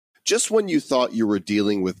Just when you thought you were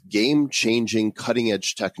dealing with game-changing,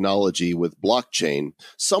 cutting-edge technology with blockchain,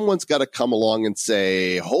 someone's got to come along and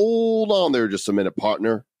say, hold on there just a minute,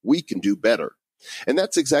 partner. We can do better. And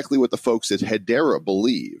that's exactly what the folks at Hedera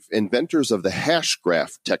believe. Inventors of the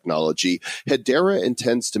Hashgraph technology, Hedera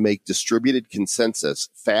intends to make distributed consensus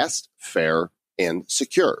fast, fair, and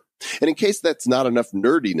secure. And in case that's not enough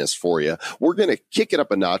nerdiness for you, we're going to kick it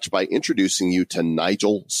up a notch by introducing you to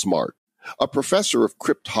Nigel Smart. A professor of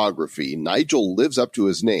cryptography, Nigel lives up to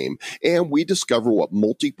his name, and we discover what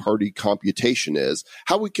multi-party computation is,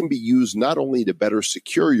 how it can be used not only to better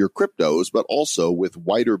secure your cryptos, but also with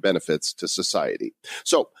wider benefits to society.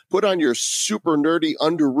 So put on your super nerdy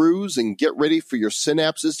underoos and get ready for your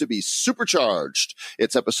synapses to be supercharged.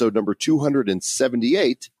 It's episode number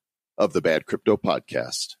 278 of the Bad Crypto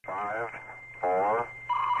Podcast. 5, 4,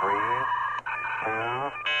 3, 2,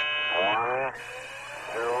 1,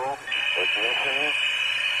 0.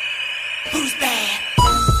 Who's bad?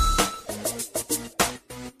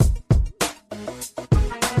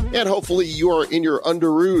 And hopefully you are in your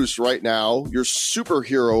underoos right now, your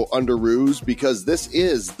superhero underoos, because this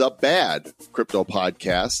is the Bad Crypto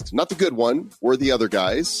Podcast. Not the good one. We're the other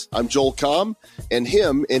guys. I'm Joel Comm, and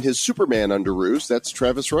him in his Superman underoos, that's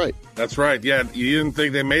Travis Wright. That's right. Yeah, you didn't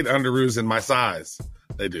think they made underoos in my size.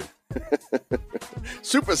 They do.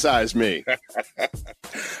 Supersize me.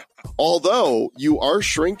 Although you are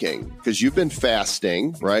shrinking because you've been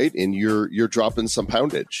fasting, right? And you're dropping some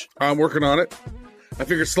poundage. I'm working on it. I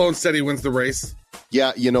figure slow and steady wins the race.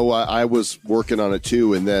 Yeah, you know, I was working on it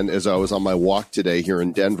too. And then as I was on my walk today here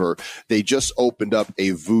in Denver, they just opened up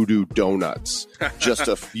a Voodoo Donuts just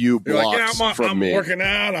a few blocks from me. I'm working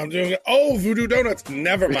out. I'm doing it. Oh, Voodoo Donuts.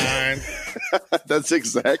 Never mind. That's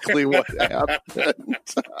exactly what happened.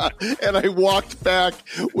 And I walked back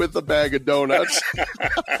with a bag of donuts.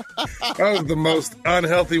 That was the most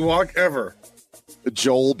unhealthy walk ever.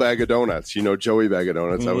 Joel bag of donuts. You know, Joey bag of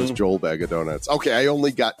donuts. I was Joel bag of donuts. Okay, I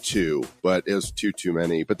only got 2, but it was too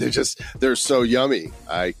many. But they're so yummy.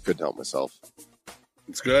 I couldn't help myself.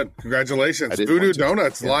 It's good. Congratulations. Voodoo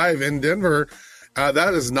Donuts live in Denver.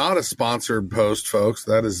 That is not a sponsored post, folks.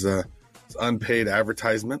 That is unpaid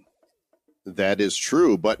advertisement. That is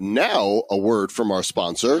true. But now a word from our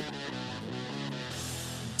sponsor.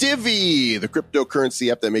 Divvy, the cryptocurrency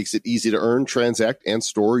app that makes it easy to earn, transact, and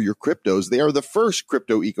store your cryptos. They are the first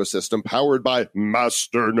crypto ecosystem powered by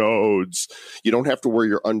masternodes. You don't have to wear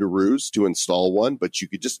your underoos to install one, but you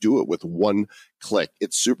could just do it with one click.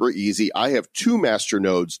 It's super easy. I have 2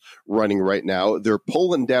 masternodes running right now. They're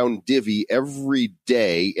pulling down Divvy every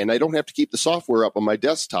day, and I don't have to keep the software up on my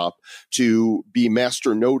desktop to be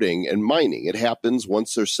masternoding and mining. It happens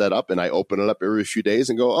once they're set up, and I open it up every few days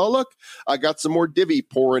and go, oh, look, I got some more Divvy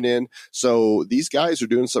pouring in. So these guys are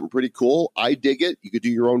doing something pretty cool. I dig it. You could do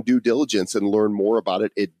your own due diligence and learn more about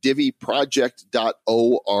it at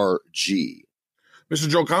divvyproject.org. Mr.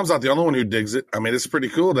 Joel Comm's not the only one who digs it. I mean, it's pretty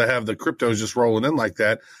cool to have the cryptos just rolling in like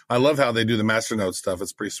that. I love how they do the masternode stuff.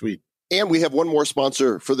 It's pretty sweet. And we have one more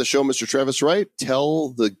sponsor for the show, Mr. Travis Wright.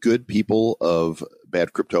 Tell the good people of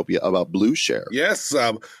Bad Cryptopia about BlueShare. Yes,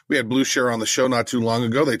 we had BlueShare on the show not too long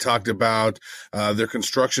ago. They talked about their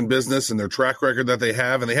construction business and their track record that they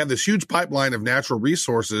have. And they have this huge pipeline of natural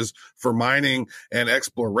resources for mining and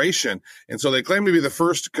exploration. And so they claim to be the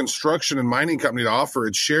first construction and mining company to offer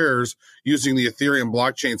its shares using the Ethereum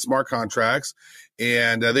blockchain smart contracts.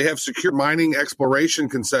 And they have secured mining exploration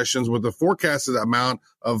concessions with a forecasted amount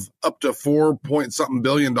of up to $4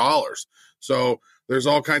 billion. So there's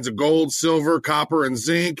all kinds of gold, silver, copper, and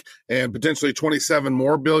zinc, and potentially $27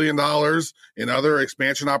 more billion in other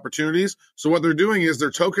expansion opportunities. So what they're doing is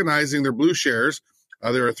they're tokenizing their blue shares.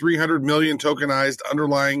 There are 300 million tokenized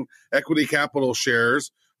underlying equity capital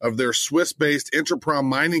shares of their Swiss-based Interprom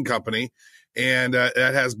mining company. And that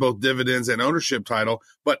has both dividends and ownership title.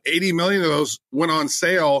 But 80 million of those went on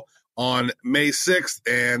sale on May 6th,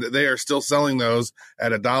 and they are still selling those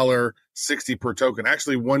at $1.60 per token.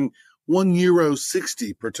 Actually,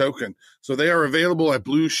 €1.60 per token. So they are available at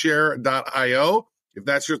blueshare.io. If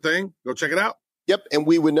that's your thing, go check it out. Yep, and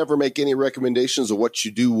we would never make any recommendations of what you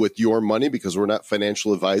do with your money because we're not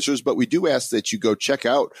financial advisors, but we do ask that you go check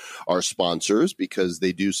out our sponsors because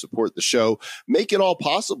they do support the show, make it all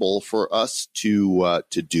possible for us to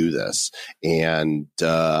do this. And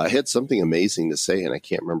I had something amazing to say, and I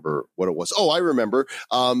can't remember what it was. Oh, I remember.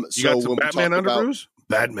 You got some Batman underoos?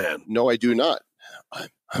 Batman. No, I do not.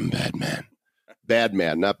 I'm Batman.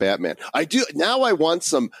 Badman, not Batman. I do. Now I want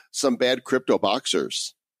some bad crypto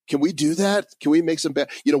boxers. Can we do that? Can we make some bad?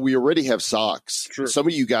 You know, we already have socks. Sure. Some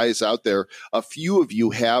of you guys out there, a few of you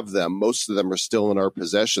have them. Most of them are still in our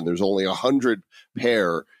possession. There's only 100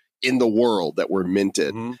 pair in the world that were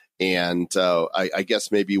minted. Mm-hmm. And I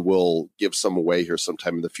guess maybe we'll give some away here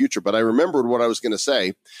sometime in the future. But I remembered what I was going to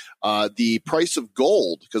say. The price of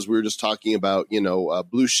gold, because we were just talking about,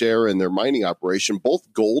 Blue Share and their mining operation,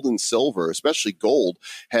 both gold and silver, especially gold,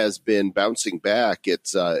 has been bouncing back.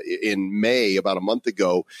 It's in May, about a month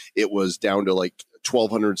ago, it was down to like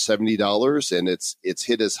 $1,270, and it's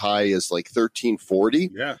hit as high as like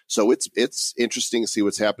 $1,340. Yeah. So it's interesting to see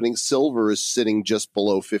what's happening. Silver is sitting just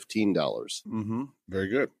below $15. Mm-hmm. Very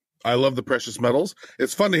good. I love the precious metals.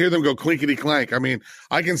 It's fun to hear them go clinkety clank. I mean,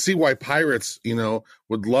 I can see why pirates,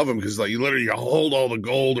 would love them, because like you literally hold all the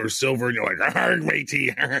gold or silver and you're like, "Arr,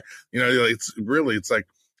 matey." It's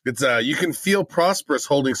you can feel prosperous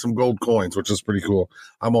holding some gold coins, which is pretty cool.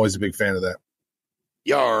 I'm always a big fan of that.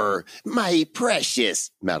 Yar, my precious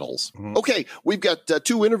metals. Mm-hmm. Okay, we've got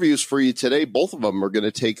 2 interviews for you today. Both of them are going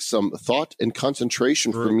to take some thought and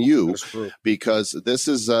concentration from you, because this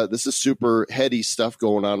is super heady stuff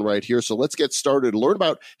going on right here. So let's get started. Learn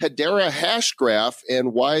about Hedera Hashgraph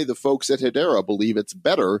and why the folks at Hedera believe it's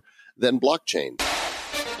better than blockchain.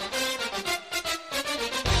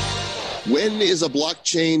 When is a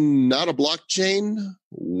blockchain not a blockchain?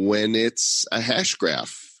 When it's a hash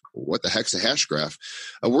graph. What the heck's a hash graph?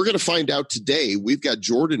 We're going to find out today. We've got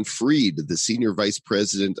Jordan Freed, the Senior Vice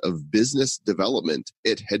President of Business Development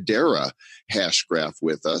at Hedera Hashgraph,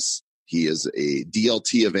 with us. He is a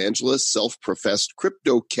DLT evangelist, self-professed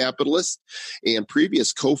crypto capitalist, and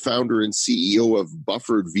previous co-founder and CEO of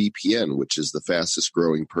Buffered VPN, which is the fastest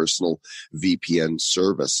growing personal VPN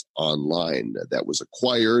service online that was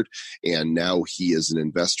acquired. And now he is an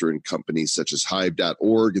investor in companies such as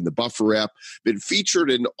Hive.org and the Buffer app, been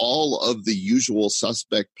featured in all of the usual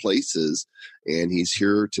suspect places. And he's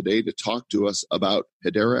here today to talk to us about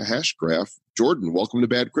Hedera Hashgraph. Jordan, welcome to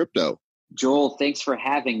Bad Crypto. Joel, thanks for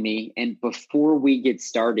having me. And before we get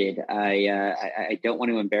started, I don't want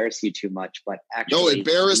to embarrass you too much, but actually, no,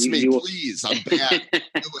 embarrass me, please. I'm bad. Do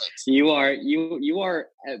it. You are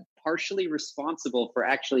partially responsible for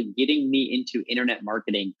actually getting me into internet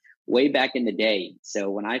marketing way back in the day. So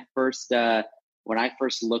when I first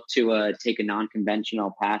looked to take a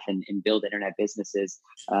non-conventional path and build internet businesses,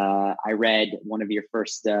 I read one of your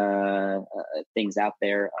first things out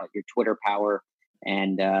there, your Twitter Power,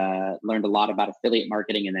 and learned a lot about affiliate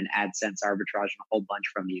marketing and then AdSense arbitrage and a whole bunch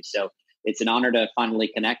from you. So it's an honor to finally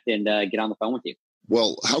connect and get on the phone with you.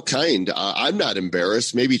 Well, how kind. I'm not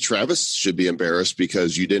embarrassed. Maybe Travis should be embarrassed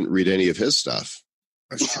because you didn't read any of his stuff.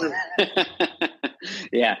 That's true.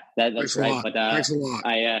 Yeah, that's right. But thanks a lot.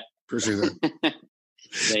 I appreciate that.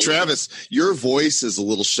 Travis, your voice is a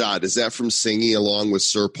little shot. Is that from singing along with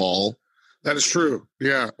Sir Paul? That is true.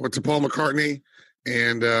 Yeah. Went to Paul McCartney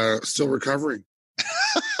and still recovering.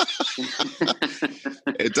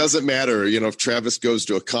 It doesn't matter. If Travis goes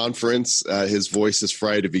to a conference, his voice is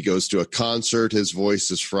fried. If he goes to a concert, his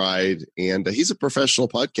voice is fried. And he's a professional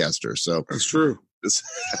podcaster. So that's true.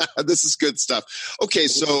 This is good stuff. Okay,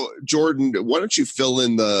 so Jordan, why don't you fill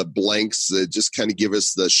in the blanks? Just kind of give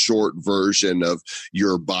us the short version of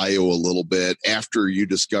your bio a little bit after you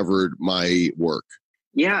discovered my work.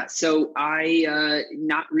 Yeah, so I,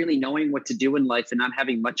 not really knowing what to do in life and not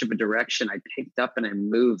having much of a direction, I picked up and I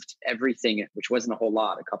moved everything, which wasn't a whole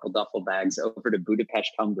lot, a couple duffel bags, over to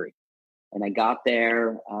Budapest, Hungary. And I got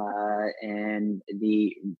there, and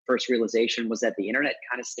the first realization was that the internet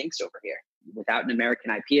kind of stinks over here. Without an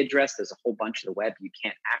American IP address, there's a whole bunch of the web you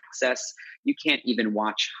can't access. You can't even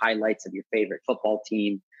watch highlights of your favorite football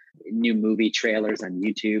team, new movie trailers on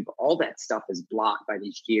YouTube. All that stuff is blocked by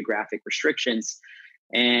these geographic restrictions.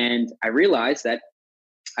 And I realized that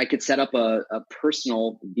I could set up a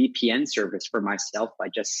personal VPN service for myself by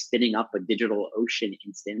just spinning up a DigitalOcean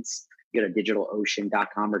instance. You go to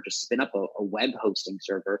digitalocean.com or just spin up a web hosting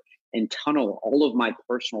server and tunnel all of my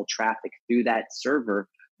personal traffic through that server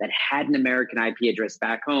that had an American IP address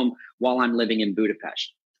back home while I'm living in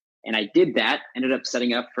Budapest. And I did that, ended up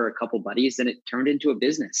setting up for a couple buddies, and it turned into a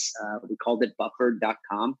business. We called it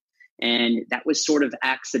buffered.com. And that was sort of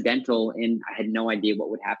accidental, and I had no idea what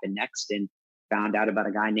would happen next, and found out about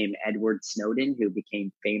a guy named Edward Snowden who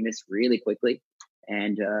became famous really quickly.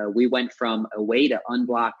 And we went from a way to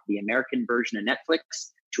unblock the American version of Netflix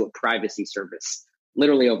to a privacy service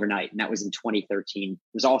literally overnight. And that was in 2013. It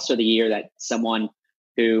was also the year that someone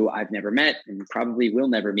who I've never met and probably will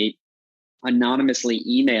never meet anonymously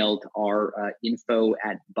emailed our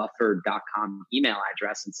info@buffer.com email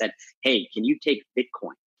address and said, "Hey, can you take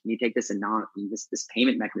Bitcoin? Can you take this this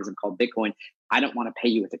payment mechanism called Bitcoin? I don't want to pay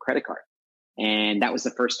you with a credit card." And that was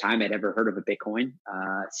the first time I'd ever heard of a Bitcoin.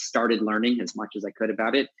 Started learning as much as I could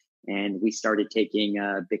about it. And we started taking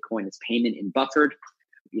Bitcoin as payment in Buffered.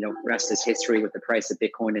 rest is history with the price of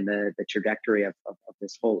Bitcoin and the trajectory of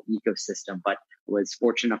this whole ecosystem. But was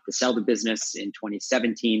fortunate enough to sell the business in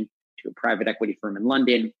 2017 to a private equity firm in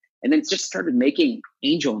London, and then just started making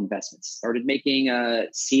angel investments, started making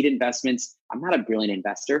seed investments. I'm not a brilliant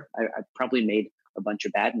investor. I probably made a bunch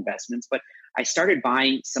of bad investments, but I started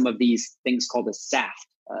buying some of these things called a SAFT,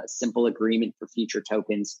 simple agreement for future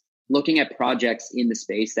tokens, looking at projects in the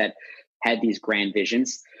space that had these grand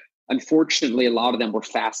visions. Unfortunately, a lot of them were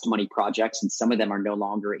fast money projects, and some of them are no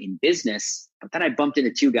longer in business. But then I bumped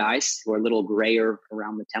into two guys who are a little grayer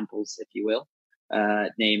around the temples, if you will,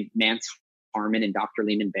 named Mance Harmon and Dr.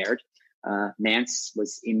 Lehman Baird. Mance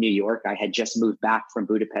was in New York. I had just moved back from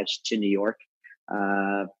Budapest to New York.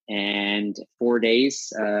 And 4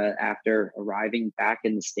 days after arriving back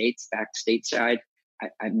in the States, back stateside,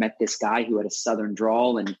 I met this guy who had a Southern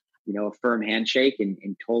drawl and a firm handshake,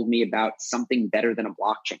 and told me about something better than a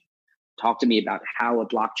blockchain. Talked to me about how a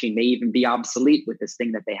blockchain may even be obsolete with this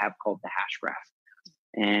thing that they have called the Hashgraph.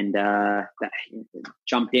 And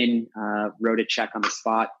jumped in, wrote a check on the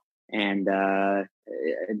spot, and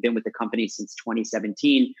I've been with the company since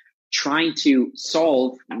 2017, trying to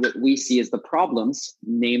solve what we see as the problems,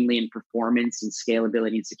 namely in performance and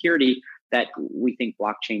scalability and security, that we think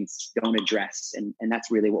blockchains don't address. And that's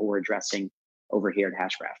really what we're addressing over here at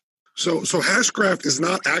Hashgraph. So Hashgraph is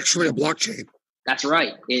not actually a blockchain. That's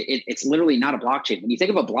right. It's literally not a blockchain. When you think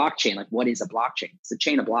of a blockchain, like what is a blockchain? It's a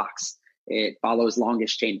chain of blocks. It follows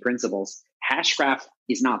longest chain principles. Hashgraph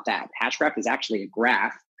is not that. Hashgraph is actually a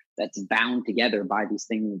graph that's bound together by these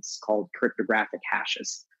things called cryptographic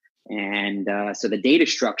hashes. And so the data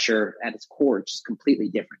structure at its core is just completely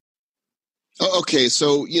different. Okay,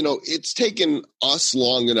 so, it's taken us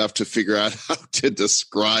long enough to figure out how to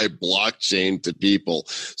describe blockchain to people.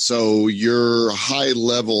 So your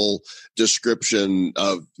high-level description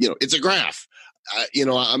of, it's a graph.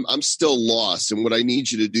 I'm still lost. And what I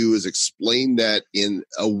need you to do is explain that in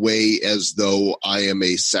a way as though I am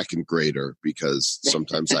a second grader, because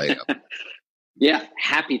sometimes I am. Yeah,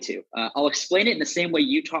 happy to. I'll explain it in the same way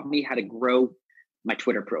you taught me how to grow my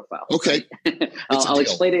Twitter profile. Okay. I'll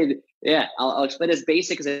explain it. Yeah, I'll explain it as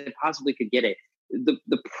basic as I possibly could get it.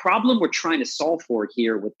 The problem we're trying to solve for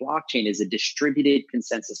here with blockchain is a distributed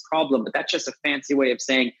consensus problem, but that's just a fancy way of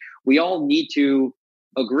saying we all need to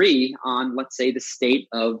agree on, let's say, the state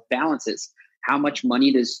of balances. How much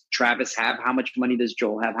money does Travis have? How much money does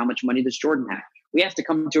Joel have? How much money does Jordan have? We have to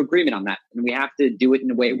come to agreement on that. And we have to do it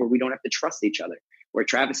in a way where we don't have to trust each other, where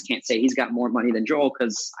Travis can't say he's got more money than Joel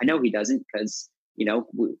because I know he doesn't, because,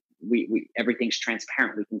 we everything's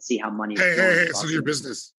transparent. We can see how money. Hey, this is your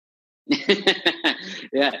business.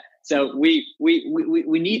 Yeah. So we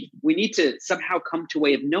need to somehow come to a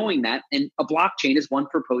way of knowing that. And a blockchain is one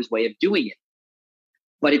proposed way of doing it.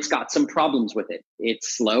 But it's got some problems with it.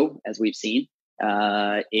 It's slow, as we've seen.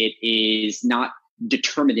 It is not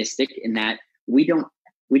deterministic in that we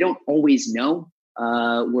don't always know.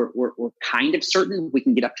 We're kind of certain. We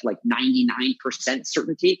can get up to like 99%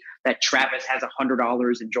 certainty that Travis has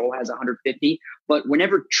 $100 and Joel has $150. But we're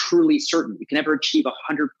never truly certain. You can never achieve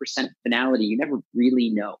 100% finality. You never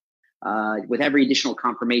really know. With every additional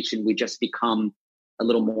confirmation, we just become a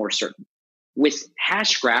little more certain. With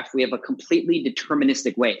Hashgraph, we have a completely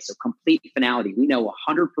deterministic way. So complete finality. We know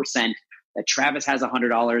 100% that Travis has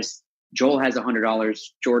 $100, Joel has $100,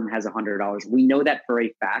 Jordan has $100. We know that for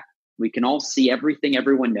a fact. We can all see everything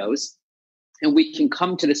everyone knows. And we can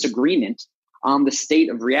come to this agreement on the state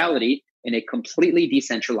of reality in a completely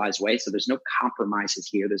decentralized way. So there's no compromises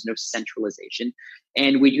here. There's no centralization.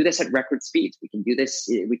 And we do this at record speeds. We can do this.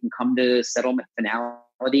 We can come to settlement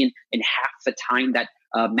finality in half the time that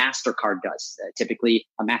MasterCard does. Typically,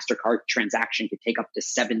 a MasterCard transaction could take up to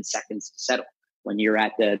 7 seconds to settle when you're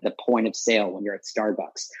at the point of sale, when you're at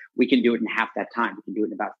Starbucks. We can do it in half that time. We can do it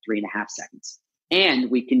in about 3.5 seconds.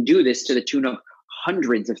 And we can do this to the tune of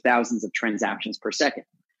hundreds of thousands of transactions per second.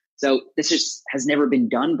 So this has never been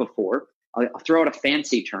done before. I'll throw out a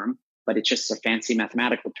fancy term, but it's just a fancy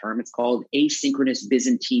mathematical term. It's called asynchronous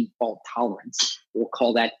Byzantine fault tolerance. We'll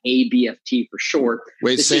call that ABFT for short.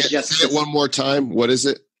 Wait, say it one more time. What is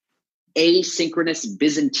it? Asynchronous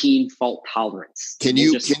Byzantine fault tolerance. Can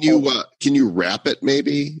you wrap it?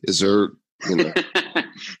 Maybe is there?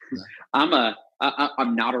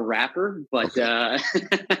 I'm not a rapper, but okay.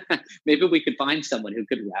 Maybe we could find someone who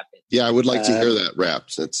could rap it. Yeah, I would like to hear that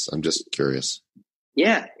rapped. I'm just curious.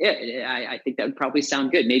 Yeah, I think that would probably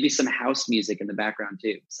sound good. Maybe some house music in the background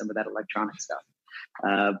too, some of that electronic stuff.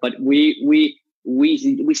 But we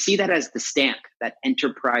see that as the stamp, that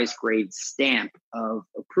enterprise grade stamp of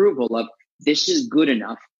approval of this is good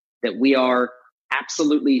enough that we are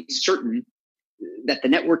absolutely certain that the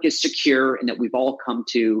network is secure and that we've all come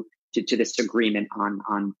to this agreement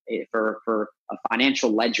for a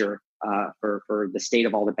financial ledger for the state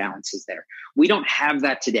of all the balances there. We don't have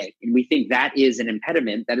that today, and we think that is an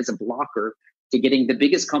impediment, that is a blocker to getting the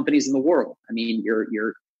biggest companies in the world. I mean,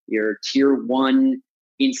 your tier one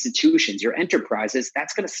institutions, your enterprises,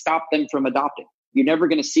 that's going to stop them from adopting. You're never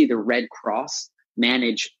going to see the Red Cross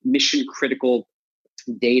manage mission critical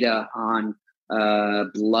data on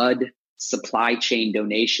blood supply chain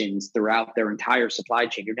donations throughout their entire supply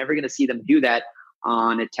chain. You're never going to see them do that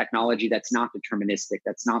on a technology that's not deterministic,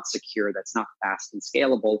 that's not secure, that's not fast and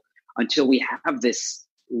scalable. Until we have this,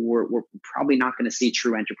 we're probably not going to see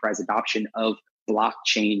true enterprise adoption of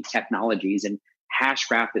blockchain technologies. And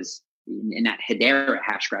Hashgraph is, in that Hedera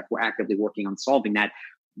Hashgraph, we're actively working on solving that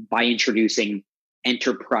by introducing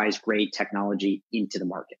enterprise grade technology into the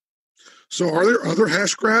market. So are there other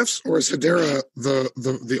hash graphs, or is Hedera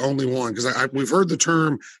the only one? Because we've heard the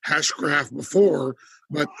term hash graph before,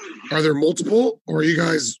 but are there multiple, or are you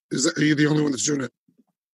the only one that's doing it?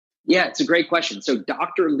 Yeah, it's a great question. So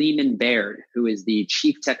Dr. Lehman Baird, who is the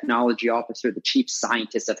chief technology officer, the chief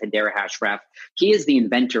scientist of Hedera Hashgraph, he is the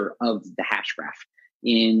inventor of the Hashgraph.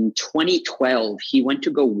 In 2012, he went to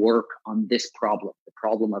go work on this problem, the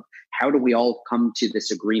problem of how do we all come to this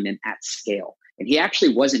agreement at scale? And he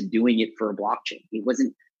actually wasn't doing it for a blockchain. He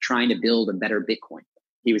wasn't trying to build a better Bitcoin.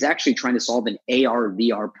 He was actually trying to solve an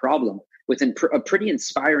AR/VR problem with a pretty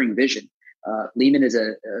inspiring vision. Lehman is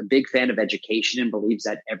a big fan of education and believes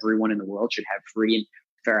that everyone in the world should have free and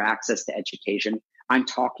fair access to education. I'm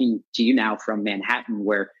talking to you now from Manhattan,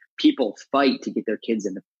 where people fight to get their kids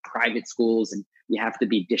into private schools, and you have to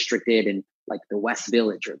be districted in like the West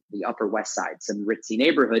Village or the Upper West Side, some ritzy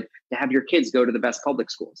neighborhood, to have your kids go to the best public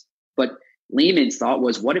schools. But Lehman's thought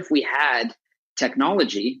was, what if we had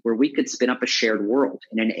technology where we could spin up a shared world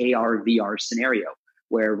in an AR/VR scenario,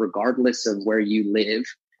 where regardless of where you live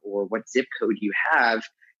or what zip code you have,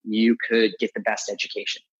 you could get the best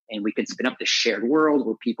education. And we could spin up this shared world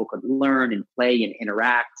where people could learn and play and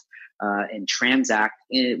interact and transact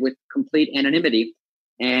with complete anonymity.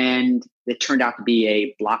 And it turned out to be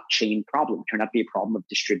a blockchain problem. It turned out to be a problem of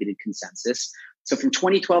distributed consensus. So from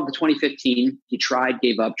 2012 to 2015, he tried,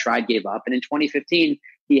 gave up. And in 2015,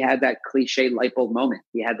 he had that cliche light bulb moment.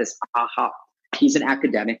 He had this aha. He's an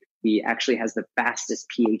academic. He actually has the fastest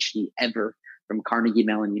PhD ever from Carnegie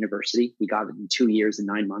Mellon University. He got it in 2 years and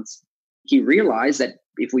 9 months. He realized that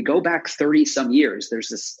if we go back 30 some years, there's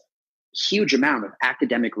this huge amount of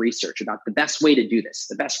academic research about the best way to do this,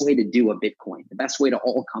 the best way to do a Bitcoin, the best way to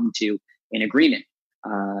all come to an agreement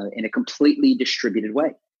in a completely distributed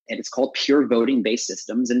way. And it's called pure voting based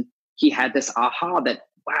systems. And he had this aha that,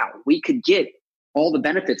 wow, we could get all the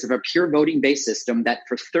benefits of a pure voting based system that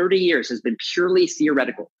for 30 years has been purely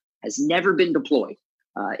theoretical, has never been deployed.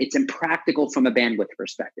 It's impractical from a bandwidth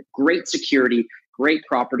perspective. Great security, great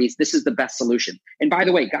properties. This is the best solution. And by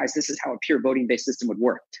the way, guys, this is how a pure voting based system would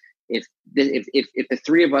work. If the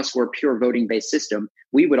three of us were a pure voting based system,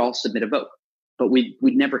 we would all submit a vote. But we'd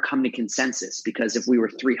never come to consensus, because if we were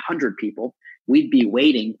 300 people, we'd be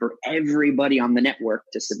waiting for everybody on the network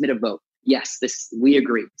to submit a vote. Yes, we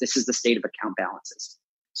agree. This is the state of account balances.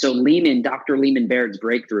 So Dr. Lehman Baird's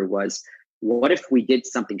breakthrough was, what if we did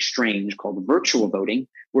something strange called virtual voting,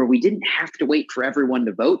 where we didn't have to wait for everyone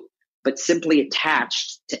to vote, but simply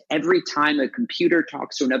attached to every time a computer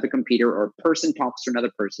talks to another computer or a person talks to another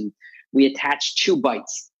person, we attach 2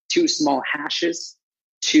 bytes, 2 small hashes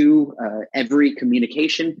to every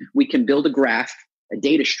communication. We can build a graph, a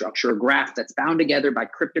data structure, a graph that's bound together by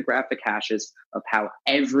cryptographic hashes of how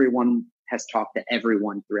everyone has talked to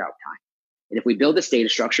everyone throughout time. And if we build this data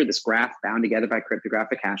structure, this graph bound together by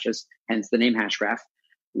cryptographic hashes, hence the name Hashgraph,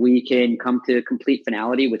 we can come to complete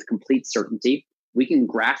finality with complete certainty. We can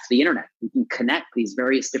graph the internet. We can connect these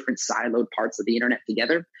various different siloed parts of the internet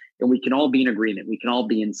together, and we can all be in agreement. We can all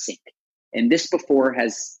be in sync. And this before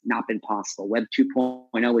has not been possible. Web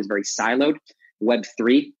 2.0 is very siloed. Web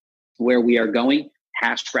 3, where we are going,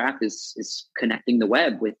 Hashgraph is connecting the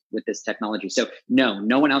web with this technology. So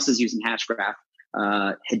no one else is using Hashgraph.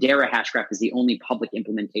 Hedera Hashgraph is the only public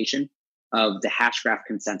implementation of the Hashgraph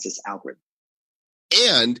consensus algorithm.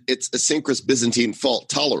 And it's asynchronous Byzantine fault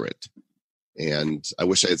tolerant. And I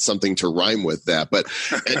wish I had something to rhyme with that. But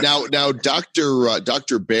now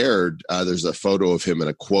Dr. Baird, there's a photo of him and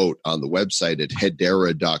a quote on the website at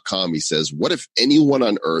hedera.com. He says, what if anyone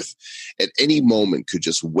on earth at any moment could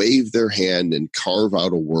just wave their hand and carve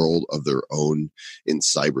out a world of their own in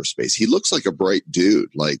cyberspace? He looks like a bright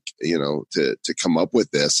dude, to come up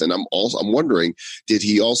with this. And I'm wondering,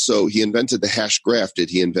 he invented the hash graph? Did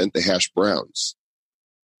he invent the hash browns?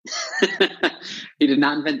 He did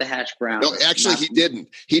not invent the hash brown. No, actually, he didn't.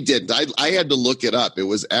 He didn't. I had to look it up. It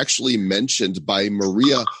was actually mentioned by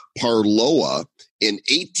Maria Parloa in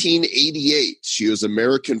 1888. She was an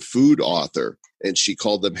American food author, and she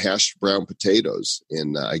called them hashed brown potatoes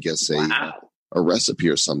in, I guess, a recipe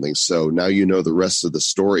or something. So now you know the rest of the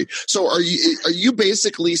story. So are you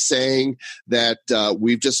basically saying that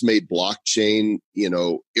we've just made blockchain,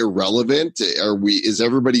 irrelevant? Is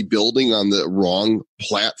everybody building on the wrong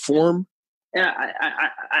platform? Yeah,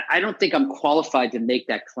 I don't think I'm qualified to make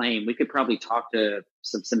that claim. We could probably talk to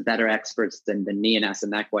some better experts than me and ask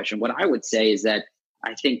them that question. What I would say is that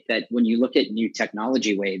I think that when you look at new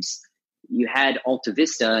technology waves, you had Alta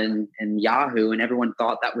Vista and Yahoo, and everyone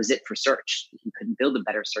thought that was it for search. You couldn't build a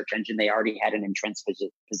better search engine. They already had an entrenched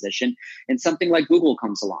position. And something like Google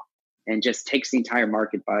comes along and just takes the entire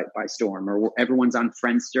market by storm, or everyone's on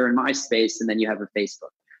Friendster and MySpace, and then you have a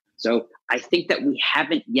Facebook. So I think that we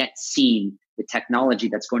haven't yet seen the technology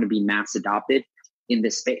that's going to be mass adopted in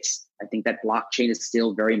this space. I think that blockchain is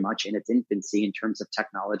still very much in its infancy in terms of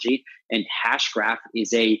technology, and Hashgraph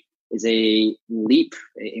is a leap,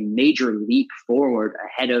 a major leap forward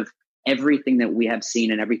ahead of everything that we have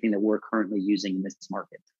seen and everything that we're currently using in this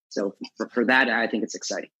market. So for that, I think it's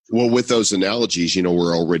exciting. Well, with those analogies,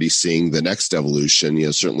 we're already seeing the next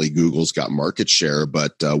evolution. Certainly Google's got market share,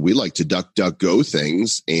 but we like to DuckDuckGo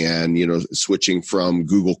things, and, switching from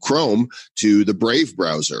Google Chrome to the Brave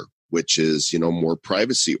browser, which is, more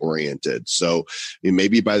privacy oriented. So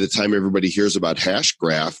maybe by the time everybody hears about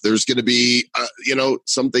Hashgraph, there's going to be,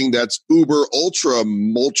 something that's uber, ultra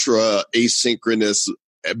asynchronous,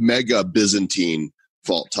 mega Byzantine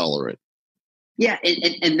fault tolerant. Yeah,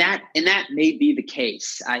 and that may be the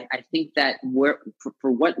case. I think that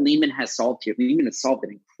for what Lehman has solved here, Lehman has solved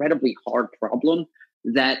an incredibly hard problem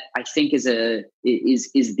that I think is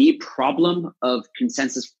the problem of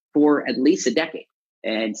consensus for at least a decade.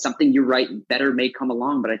 And something, you're right, better may come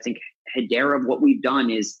along. But I think Hedera, what we've done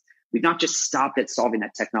is we've not just stopped at solving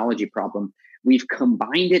that technology problem. We've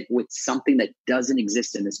combined it with something that doesn't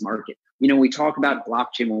exist in this market. When we talk about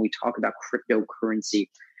blockchain, when we talk about cryptocurrency,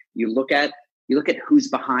 you look at who's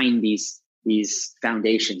behind these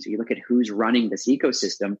foundations. You look at who's running this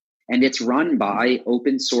ecosystem, and it's run by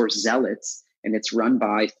open source zealots, and it's run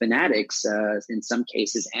by fanatics, in some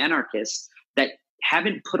cases anarchists, that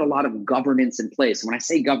haven't put a lot of governance in place. And when I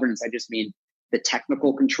say governance, I just mean the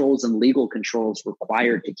technical controls and legal controls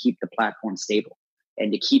required to keep the platform stable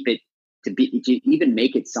and to keep it to even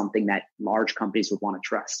make it something that large companies would want to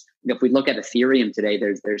trust. If we look at Ethereum today,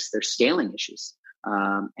 there's scaling issues.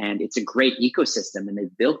 And it's a great ecosystem, and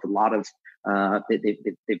they've built a lot of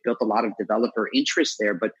they've built a lot of developer interest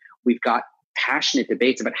there. But we've got passionate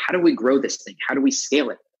debates about how do we grow this thing, how do we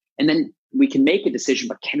scale it, and then we can make a decision.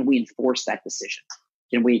 But can we enforce that decision?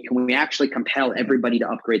 Can we actually compel everybody to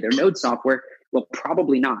upgrade their node software? Well,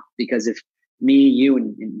 probably not, because if me, you,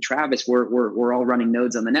 and Travis, we're all running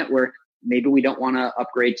nodes on the network, maybe we don't want to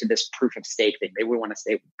upgrade to this proof of stake thing. Maybe we want to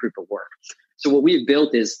stay with proof of work. So what we've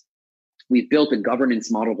built is we've built a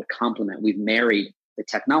governance model to complement. We've married the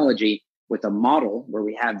technology with a model where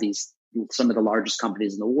we have some of the largest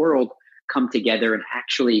companies in the world come together and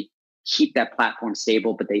actually keep that platform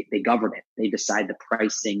stable, but they govern it. They decide the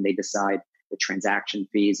pricing, they decide the transaction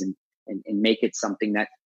fees, and make it something that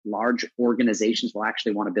large organizations will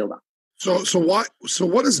actually want to build on. So what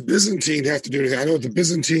does Byzantine have to do with it? I know the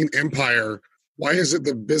Byzantine Empire. Why is it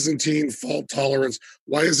the Byzantine fault tolerance?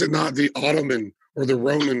 Why is it not the Ottoman or the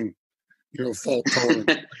Roman, fault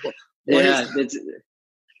tolerance? Yeah,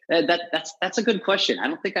 that's a good question. I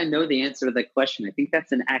don't think I know the answer to that question. I think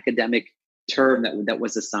that's an academic term that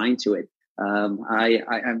was assigned to it.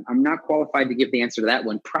 I'm not qualified to give the answer to that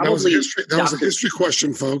one. Probably that was a history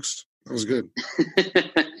question, folks. That was good.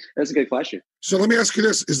 That's a good question. So let me ask you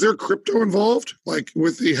this: is there crypto involved, like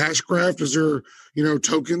with the Hashgraph? Is there,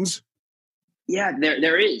 tokens? Yeah,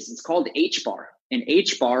 there is. It's called HBAR, and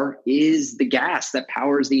HBAR is the gas that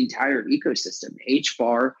powers the entire ecosystem.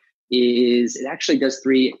 HBAR it actually does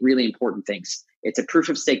three really important things. It's a proof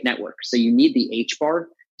of stake network, so you need the HBAR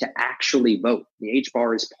to actually vote. The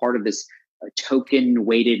HBAR is part of this token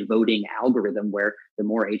weighted voting algorithm where the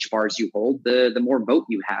more HBARs you hold, the more vote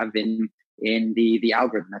you have in the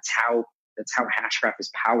algorithm. That's how Hashgraph is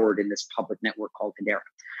powered in this public network called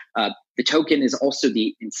Hedera. The token is also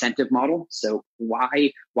the incentive model. So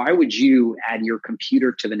why would you add your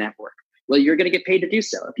computer to the network? Well, you're going to get paid to do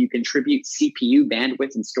so. If you contribute CPU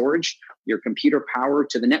bandwidth and storage, your computer power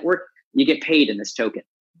to the network, you get paid in this token.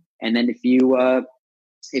 And then if you're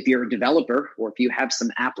a developer, or if you have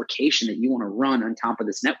some application that you want to run on top of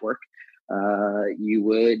this network, you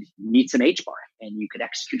would need some HBAR and you could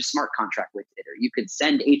execute a smart contract with it, or you could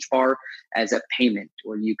send HBAR as a payment,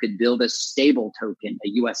 or you could build a stable token, a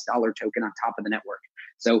US dollar token on top of the network.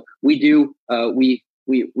 So we do,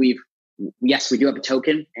 yes, we do have a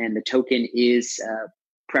token, and the token is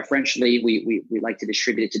preferentially, we like to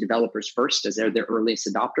distribute it to developers first as they're the earliest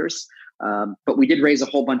adopters. But we did raise a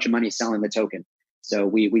whole bunch of money selling the token. So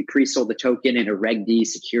we pre-sold the token in a Reg D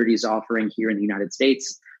securities offering here in the United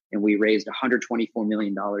States, and we raised $124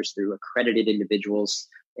 million through accredited individuals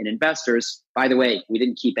and investors. By the way, we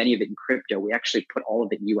didn't keep any of it in crypto. We actually put all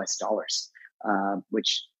of it in US dollars,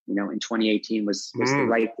 which, in 2018 was the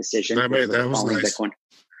right decision. That was nice. Bitcoin.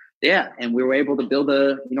 Yeah, and we were able to build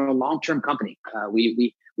a long-term company.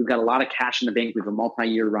 We've got a lot of cash in the bank. We have a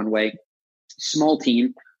multi-year runway. Small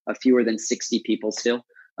team, fewer than 60 people still.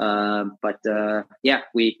 But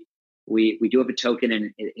we do have a token,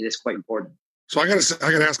 and it is quite important. So I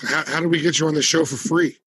gotta ask, how do we get you on the show for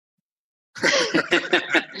free?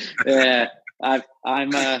 Yeah,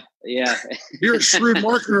 You're a shrewd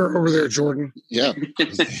marketer over there, Jordan. Yeah.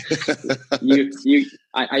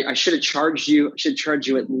 I should have charged you.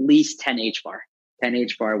 At least 10 HBAR. 10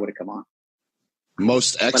 HBAR would have come on.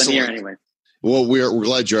 Most excellent. But I'm here anyway. Well, we're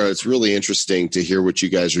glad you're. It's really interesting to hear what you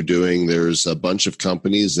guys are doing. There's a bunch of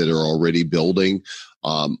companies that are already building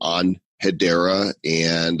on Hedera,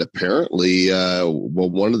 and apparently,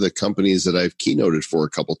 one of the companies that I've keynoted for a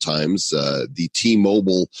couple times, the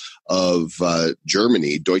T-Mobile of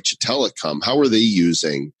Germany, Deutsche Telekom. How are they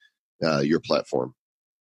using your platform?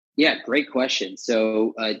 Yeah, great question.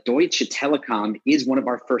 So Deutsche Telekom is one of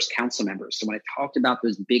our first council members. So when I talked about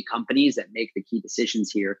those big companies that make the key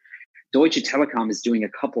decisions here, Deutsche Telekom is doing a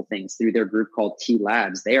couple things through their group called T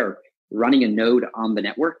Labs. They are running a node on the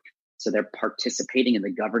network. So they're participating in the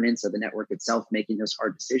governance of the network itself, making those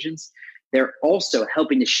hard decisions. They're also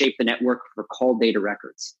helping to shape the network for call data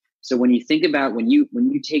records. So when you think about when you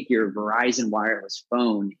take your Verizon wireless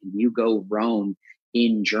phone and you go roam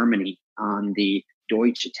in Germany on the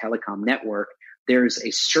Deutsche Telekom network, there's a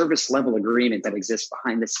service level agreement that exists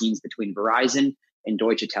behind the scenes between Verizon and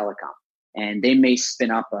Deutsche Telekom. And they may spin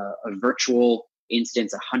up a virtual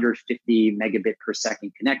instance, 150 megabit per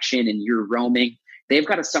second connection, and you're roaming. They've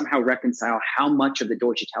got to somehow reconcile how much of the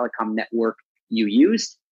Deutsche Telekom network you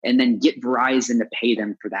used and then get Verizon to pay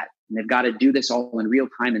them for that. And they've got to do this all in real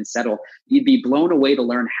time and settle. You'd be blown away to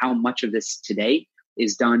learn how much of this today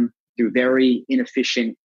is done through very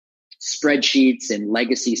inefficient spreadsheets and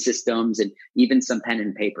legacy systems and even some pen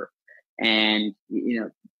and paper. And,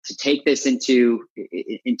 to take this to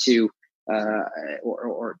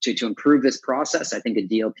improve this process, I think a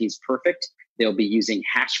DLP is perfect. They'll be using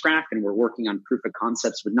Hashgraph, and we're working on proof of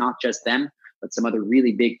concepts with not just them, but some other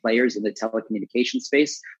really big players in the telecommunications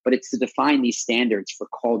space. But it's to define these standards for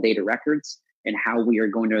call data records and how we are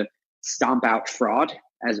going to stomp out fraud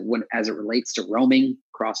as it relates to roaming,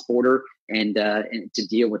 cross-border, and to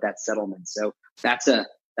deal with that settlement. So that's a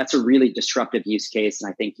really disruptive use case,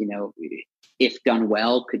 and I think if done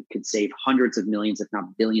well, could save hundreds of millions, if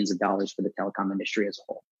not billions of dollars for the telecom industry as a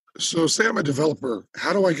whole. So say I'm a developer.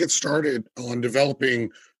 How do I get started on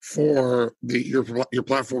developing for your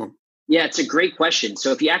platform? Yeah, it's a great question.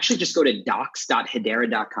 So if you actually just go to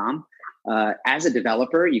docs.hedera.com, as a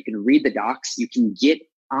developer, you can read the docs. You can get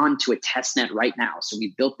onto a test net right now. So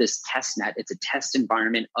we built this test net. It's a test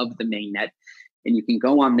environment of the main net. And you can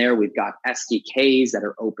go on there. We've got SDKs that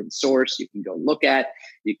are open source. You can go look at,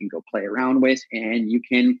 you can go play around with, and you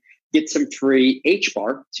can get some free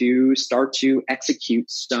HBAR to start to execute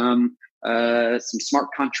some smart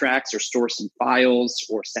contracts or store some files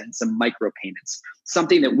or send some micropayments.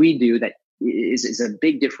 Something that we do that is a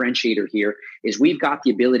big differentiator here is we've got the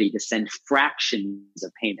ability to send fractions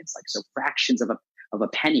of payments, so fractions of a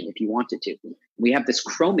penny if you wanted to. We have this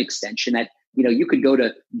Chrome extension that you could go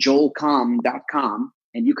to joelcom.com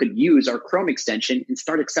and you could use our Chrome extension and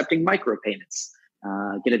start accepting micropayments.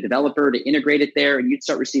 Get a developer to integrate it there and you'd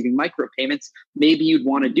start receiving micropayments. Maybe you'd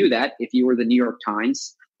want to do that if you were the New York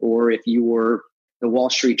Times or if you were the Wall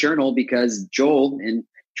Street Journal, because Joel and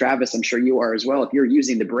Travis, I'm sure you are as well. If you're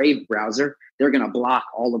using the Brave browser, they're going to block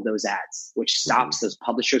all of those ads, which stops those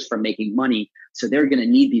publishers from making money. So they're going to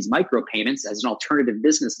need these micropayments as an alternative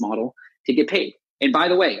business model to get paid. And by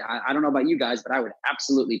the way, I don't know about you guys, but I would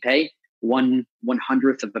absolutely pay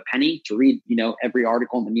 1/100th of a penny to read, every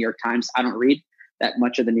article in the New York Times. I don't read that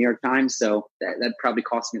much of the New York Times, so that probably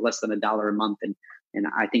costs me less than $1 a month. And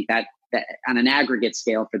I think that on an aggregate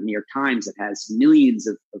scale for the New York Times, it has millions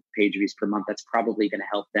of page views per month. That's probably going to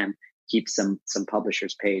help them keep some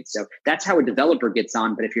publishers paid. So that's how a developer gets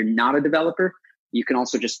on. But if you're not a developer, you can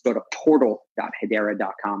also just go to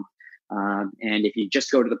portal.hedera.com. And if you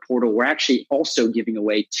just go to the portal, we're actually also giving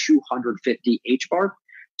away 250 HBAR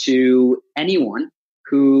to anyone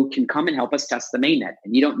who can come and help us test the mainnet.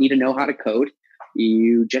 And you don't need to know how to code.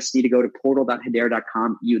 You just need to go to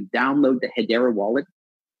portal.hedera.com. You download the Hedera wallet.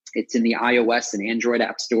 It's in the iOS and Android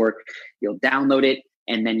app store. You'll download it,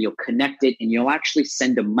 and then you'll connect it, and you'll actually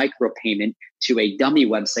send a micropayment to a dummy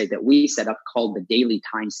website that we set up called the Daily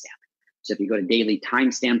Timestamp. So if you go to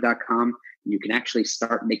dailytimestamp.com, you can actually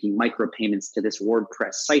start making micropayments to this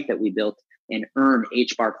WordPress site that we built and earn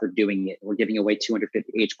HBAR for doing it. We're giving away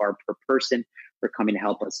 250 HBAR per person for coming to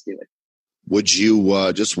help us do it. Would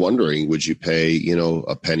you, just wondering, would you pay,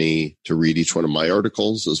 a penny to read each one of my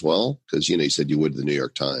articles as well? Because, you said you would the New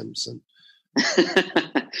York Times. And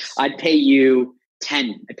I'd pay you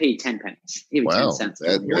 10. I'd pay you 10 pennies. Maybe wow. 10 cents.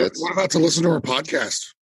 What about to listen to our podcast?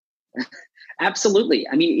 Absolutely.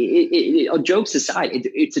 I mean, jokes aside,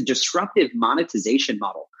 it's a disruptive monetization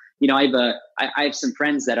model. I have some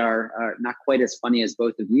friends that are not quite as funny as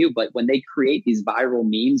both of you, but when they create these viral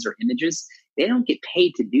memes or images, they don't get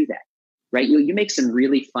paid to do that, right? You make some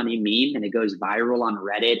really funny meme and it goes viral on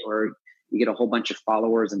Reddit, or you get a whole bunch of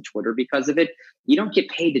followers on Twitter because of it. You don't get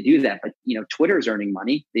paid to do that, but Twitter's earning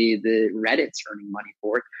money. The Reddit's earning money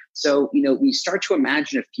for it. So, we start to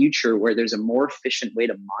imagine a future where there's a more efficient way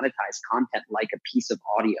to monetize content like a piece of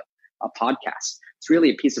audio, a podcast. It's really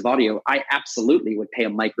a piece of audio. I absolutely would pay a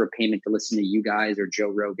micropayment to listen to you guys or Joe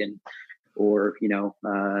Rogan or,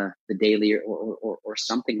 the Daily or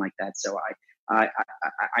something like that. So I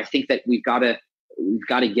think that we've got to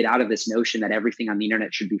get out of this notion that everything on the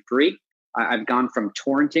internet should be free. I've gone from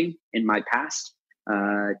torrenting in my past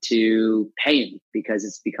to paying because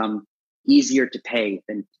it's become easier to pay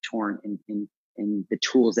than to torrent in the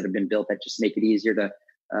tools that have been built that just make it easier to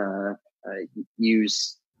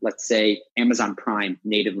use, let's say, Amazon Prime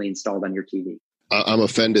natively installed on your TV. I'm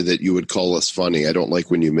offended that you would call us funny. I don't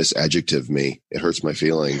like when you misadjective me. It hurts my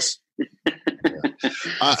feelings.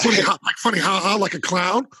 Funny, ha, like a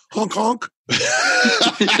clown, honk, honk.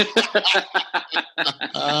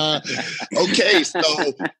 Okay, so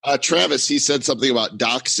Travis, he said something about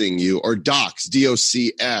doxing you, or docs,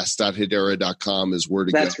 docs.hedera.com is where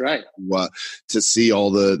to That's go. right. To see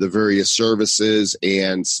all the various services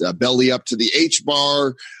and belly up to the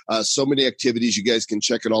HBAR. So many activities. You guys can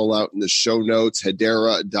check it all out in the show notes,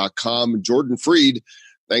 hedera.com. Jordan Freed,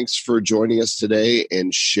 thanks for joining us today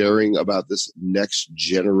and sharing about this next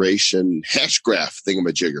generation Hashgraph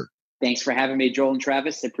thingamajigger. Thanks for having me, Joel and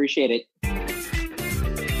Travis. I appreciate it.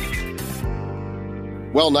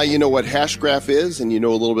 Well, now you know what Hashgraph is, and you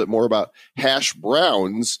know a little bit more about hash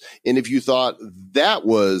browns. And if you thought that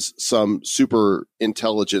was some super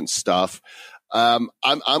intelligent stuff, I'm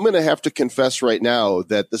going to have to confess right now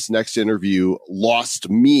that this next interview lost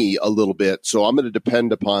me a little bit. So I'm going to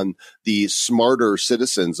depend upon the smarter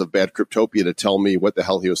citizens of Bad Cryptopia to tell me what the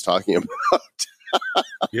hell he was talking about.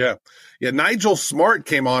 Yeah. Nigel Smart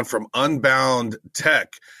came on from Unbound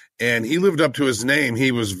Tech, and he lived up to his name.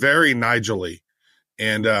 He was very Nigel-y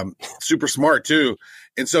and super smart too.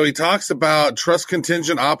 And so he talks about trust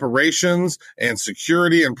contingent operations and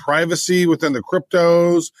security and privacy within the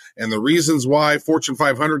cryptos and the reasons why Fortune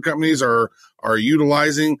 500 companies are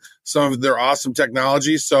utilizing some of their awesome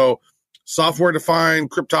technology. So software-defined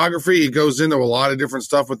cryptography, he goes into a lot of different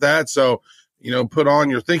stuff with that. So, put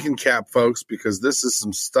on your thinking cap, folks, because this is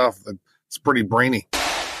some stuff that's pretty brainy.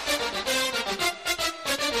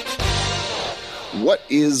 What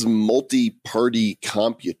is multi-party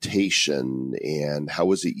computation, and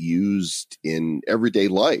how is it used in everyday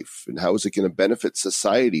life, and how is it going to benefit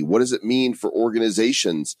society? What does it mean for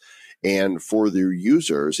organizations and for their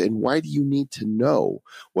users, and why do you need to know?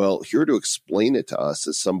 Well, here to explain it to us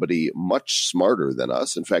is somebody much smarter than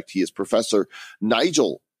us. In fact, he is Professor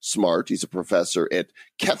Nigel Smart. He's a professor at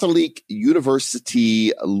Katholiek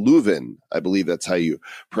University Leuven. I believe that's how you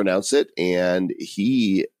pronounce it, and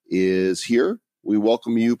he is here. We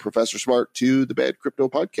welcome you, Professor Smart, to the Bad Crypto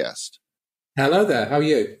Podcast. Hello there. How are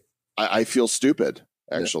you? I feel stupid,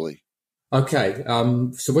 actually. Okay.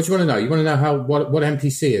 So what do you want to know? You want to know what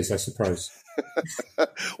MPC is, I suppose.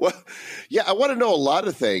 Well, yeah, I want to know a lot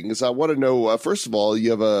of things. I want to know, first of all, you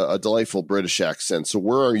have a delightful British accent. So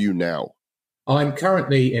where are you now? I'm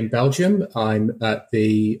currently in Belgium. I'm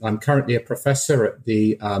currently a professor at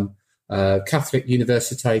the Katholiek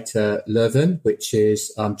Universiteit Leuven, which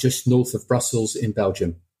is just north of Brussels in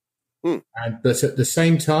Belgium. But at the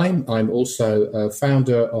same time, I'm also a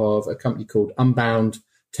founder of a company called Unbound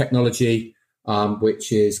Technology,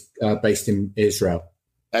 which is based in Israel.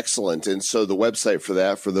 Excellent. And so the website for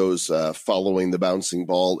that, for those following the bouncing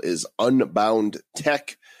ball, is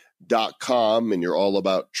unboundtech.com. crypto.com, and you're all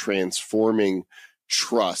about transforming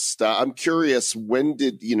trust. I'm curious, when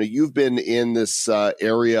did, you've been in this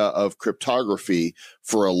area of cryptography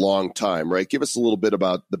for a long time, right? Give us a little bit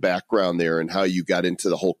about the background there and how you got into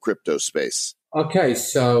the whole crypto space. Okay,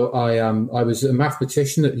 so I was a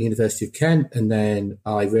mathematician at the University of Kent, and then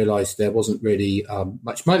I realized there wasn't really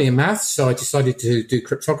much money in maths, so I decided to do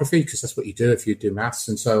cryptography because that's what you do if you do maths.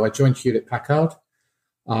 And so I joined Hewlett-Packard.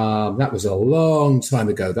 That was a long time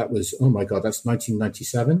ago. That was, oh my God, that's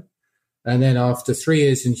 1997. And then after 3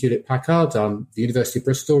 years in Hewlett-Packard, the University of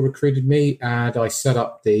Bristol recruited me, and I set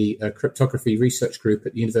up the cryptography research group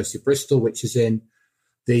at the University of Bristol, which is in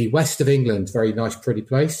the west of England, very nice, pretty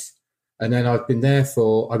place. And then I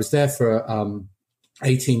was there for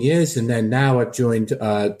 18 years. And then now I've joined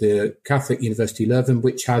the Catholic University Leuven,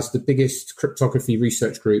 which has the biggest cryptography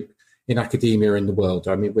research group in academia in the world.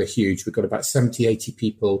 I mean, we're huge. We've got about 70, 80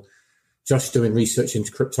 people just doing research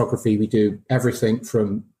into cryptography. We do everything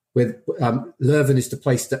from Leuven is the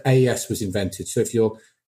place that AES was invented. So if you're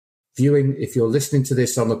listening to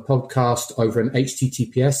this on a podcast over an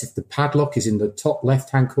HTTPS, if the padlock is in the top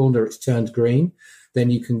left-hand corner, it's turned green, then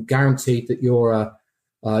you can guarantee that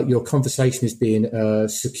your conversation is being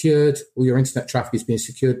secured, or your internet traffic is being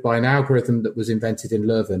secured by an algorithm that was invented in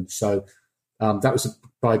Leuven. So that was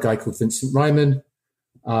by a guy called Vincent Reimann,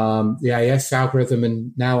 the AES algorithm,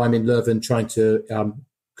 and now I'm in Leuven trying to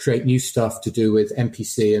create new stuff to do with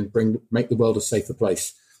MPC and make the world a safer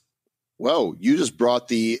place. Whoa, you just brought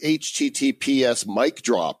the HTTPS mic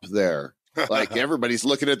drop there. Like everybody's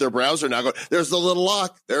looking at their browser now going, there's the little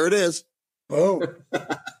lock. There it is. Oh,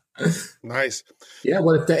 nice. Yeah,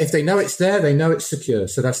 well, if they know it's there, they know it's secure.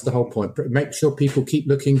 So that's the whole point. Make sure people keep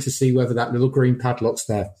looking to see whether that little green padlock's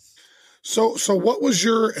there. So what was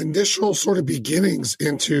your initial sort of beginnings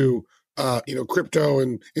into, crypto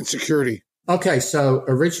and security? Okay, so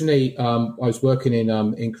originally I was working in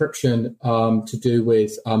encryption to do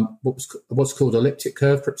with what's called elliptic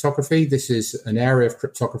curve cryptography. This is an area of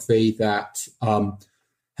cryptography that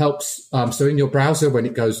helps. So in your browser, when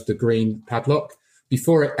it goes to the green padlock,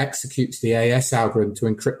 before it executes the AES algorithm to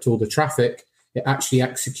encrypt all the traffic, it actually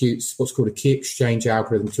executes what's called a key exchange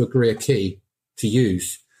algorithm to agree a key to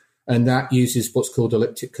use. And that uses what's called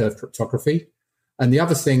elliptic curve cryptography. And the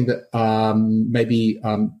other thing that maybe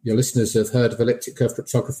your listeners have heard of elliptic curve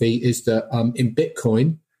cryptography is that in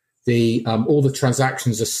Bitcoin, all the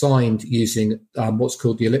transactions are signed using what's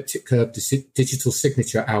called the elliptic curve digital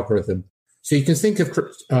signature algorithm. So you can think of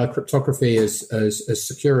cryptography as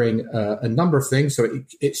securing a number of things. So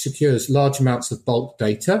it secures large amounts of bulk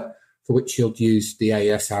data, for which you'll use the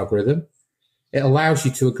AES algorithm. It allows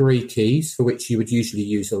you to agree keys, for which you would usually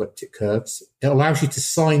use elliptic curves. It allows you to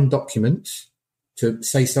sign documents, to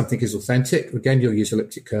say something is authentic. Again, you'll use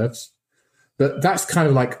elliptic curves. But that's kind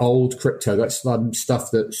of like old crypto. That's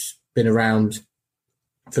stuff that's been around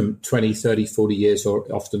for 20, 30, 40 years or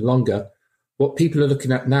often longer. What people are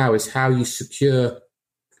looking at now is how you secure,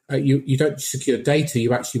 you don't secure data,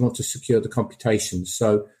 you actually want to secure the computation.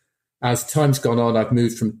 So as time's gone on, I've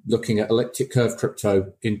moved from looking at elliptic curve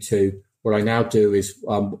crypto into what I now do is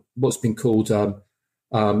what's been called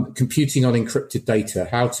computing on encrypted data,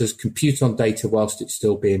 how to compute on data whilst it's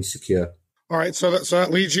still being secure. All right, so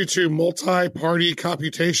that leads you to multi-party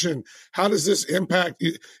computation. How does this impact?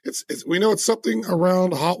 We know it's something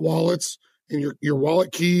around hot wallets and your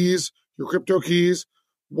wallet keys, your crypto keys.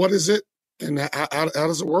 What is it, and how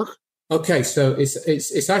does it work? Okay, so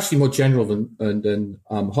it's actually more general than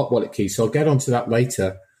hot wallet keys. So I'll get onto that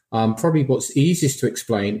later. Probably what's easiest to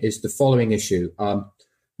explain is the following issue.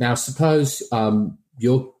 Now, suppose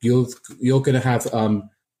you're going to have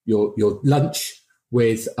your lunch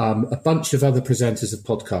with a bunch of other presenters of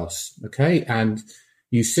podcasts, okay? And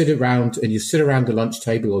you sit around the lunch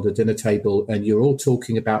table or the dinner table, and you're all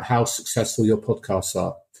talking about how successful your podcasts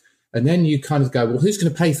are. And then you kind of go, well, who's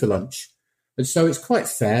going to pay for lunch? And so it's quite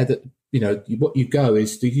fair that, what you go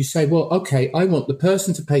is you say, well, okay, I want the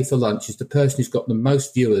person to pay for lunch is the person who's got the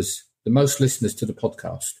most viewers, the most listeners to the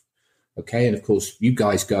podcast. Okay. And of course you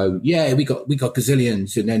guys go, yeah, we got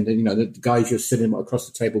gazillions. And then, the guys you're sitting across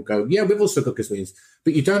the table go, yeah, we've also got gazillions,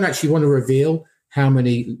 but you don't actually want to reveal how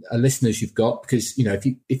many listeners you've got, because, if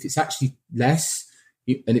it's actually less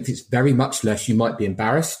and if it's very much less, you might be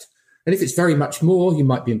embarrassed. And if it's very much more, you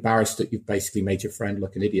might be embarrassed that you've basically made your friend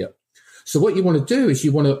look an idiot. So what you want to do is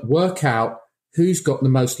you want to work out who's got the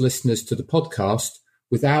most listeners to the podcast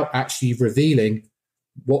without actually revealing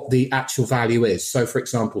what the actual value is. So, for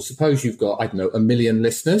example, suppose you've got, 1 million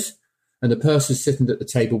listeners, and the person sitting at the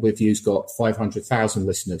table with you's got 500,000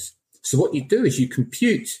 listeners. So what you do is you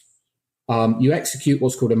compute you execute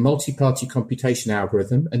what's called a multi-party computation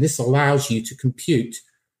algorithm, and this allows you to compute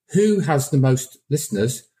who has the most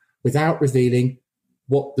listeners without revealing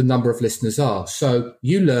what the number of listeners are. So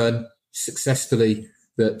you learn successfully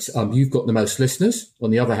that you've got the most listeners.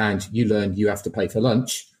 On the other hand, you learn you have to pay for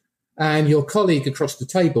lunch. And your colleague across the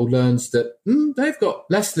table learns that they've got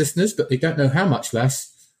less listeners, but they don't know how much less.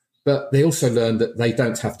 But they also learn that they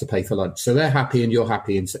don't have to pay for lunch. So they're happy and you're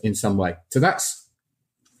happy in some way. So that's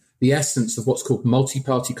the essence of what's called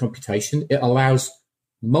multi-party computation. It allows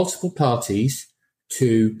multiple parties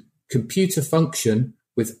to compute a function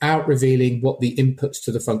without revealing what the inputs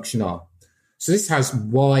to the function are. So this has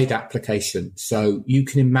wide application. So you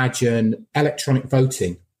can imagine electronic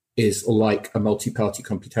voting is like a multi-party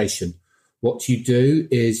computation. What you do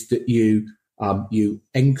is that you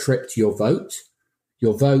encrypt your vote.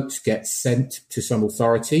 Your vote gets sent to some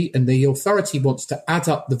authority, and the authority wants to add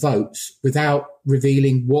up the votes without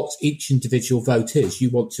revealing what each individual vote is. You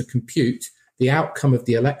want to compute the outcome of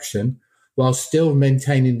the election while still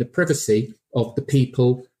maintaining the privacy of the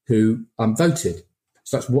people who voted.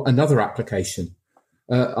 So that's another application.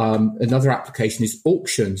 Another application is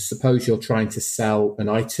auctions. Suppose you're trying to sell an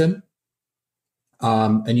item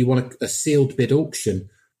and you want a sealed bid auction.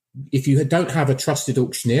 If you don't have a trusted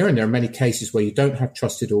auctioneer, and there are many cases where you don't have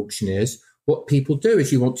trusted auctioneers, what people do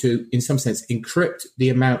is you want to, in some sense, encrypt the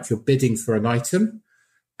amount you're bidding for an item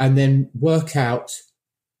and then work out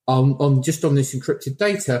on this encrypted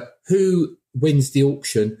data who wins the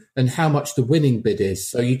auction and how much the winning bid is.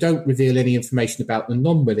 So you don't reveal any information about the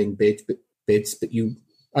non-winning bids, but you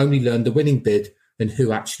only learn the winning bid and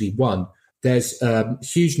who actually won. There's a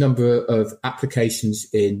huge number of applications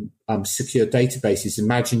in secure databases.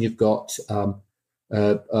 Imagine you've got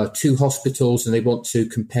 2 hospitals and they want to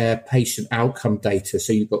compare patient outcome data.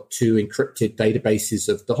 So you've got 2 encrypted databases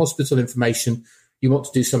of the hospital information. You want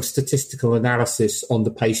to do some statistical analysis on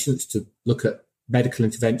the patients to look at medical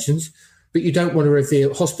interventions, but you don't want to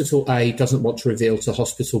reveal, hospital A doesn't want to reveal to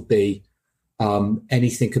hospital B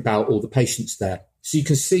anything about all the patients there. So you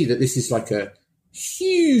can see that this is like a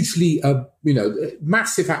hugely,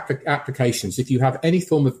 massive applications. If you have any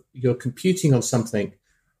form of, you're computing on something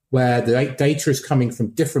where the data is coming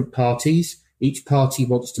from different parties, each party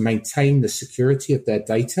wants to maintain the security of their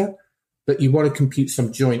data, but you want to compute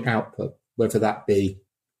some joint output, whether that be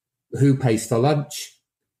who pays for lunch,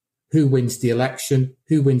 who wins the election,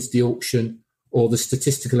 who wins the auction, or the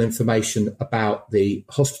statistical information about the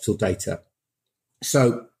hospital data.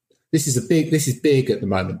 So this is big at the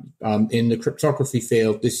moment. In the cryptography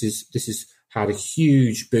field, this has had a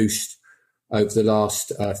huge boost over the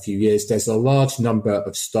last few years. There's a large number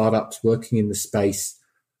of startups working in the space,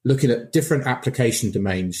 looking at different application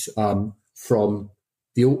domains, from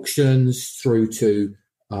the auctions through to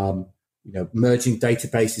merging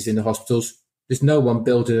databases in the hospitals. There's no one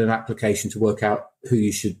building an application to work out who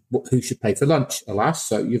should pay for lunch, alas.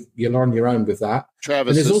 So you're on your own with that.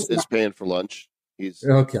 Travis is paying for lunch. He's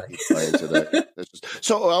okay. He's buying into that.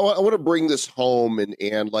 So I want to bring this home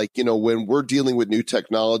and when we're dealing with new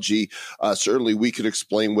technology, certainly we could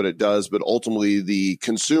explain what it does, but ultimately the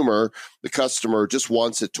consumer, the customer just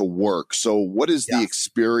wants it to work. So what is the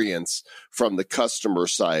experience from the customer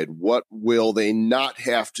side? What will they not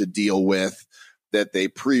have to deal with that they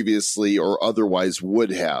previously or otherwise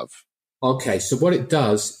would have? Okay, so what it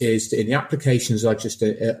does is, in the applications I just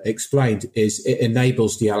explained, is it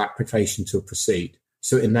enables the application to proceed.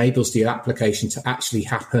 So it enables the application to actually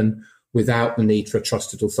happen without the need for a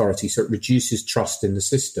trusted authority. So it reduces trust in the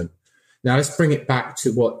system. Now, let's bring it back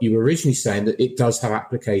to what you were originally saying, that it does have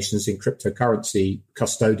applications in cryptocurrency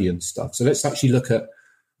custodian stuff. So let's actually look at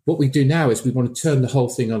what we do now is we want to turn the whole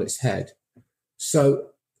thing on its head. So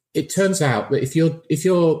it turns out that if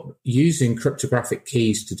you're using cryptographic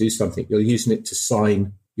keys to do something, you're using it to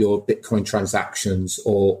sign your Bitcoin transactions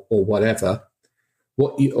or whatever.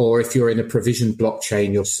 Or if you're in a provisioned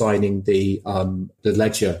blockchain, you're signing the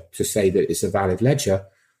ledger to say that it's a valid ledger.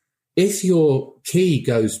 If your key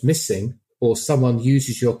goes missing or someone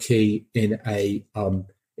uses your key in a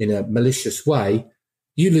malicious way,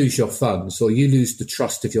 you lose your funds or you lose the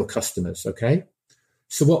trust of your customers. Okay,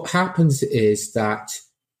 so what happens is that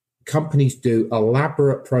companies do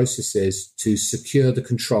elaborate processes to secure the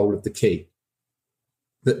control of the key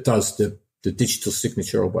that does the digital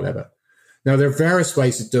signature or whatever. Now, there are various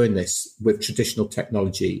ways of doing this with traditional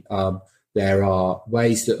technology. There are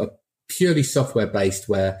ways that are purely software-based,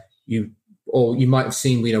 where you might have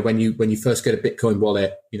seen, when you first get a Bitcoin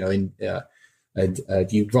wallet, and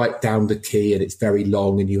you write down the key and it's very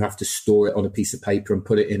long and you have to store it on a piece of paper and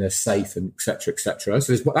put it in a safe and et cetera, et cetera.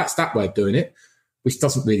 So that's that way of doing it, which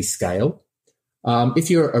doesn't really scale. If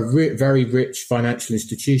you're a very rich financial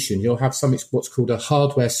institution, you'll have something what's called a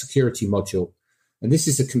hardware security module. And this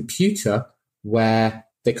is a computer where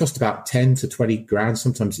they cost about 10 to 20 grand,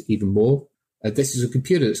 sometimes even more. This is a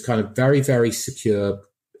computer that's kind of very, very secure.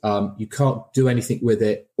 You can't do anything with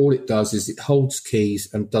it. All it does is it holds keys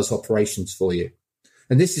and does operations for you.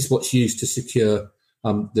 And this is what's used to secure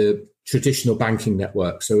the traditional banking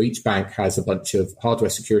network. So each bank has a bunch of hardware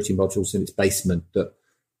security modules in its basement that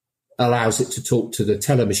allows it to talk to the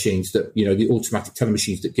teller machines that, the automatic teller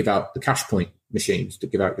machines that give out the cash point machines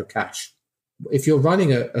that give out your cash. If you're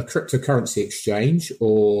running a cryptocurrency exchange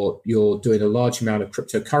or you're doing a large amount of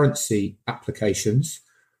cryptocurrency applications,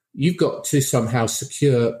 you've got to somehow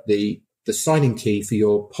secure the signing key for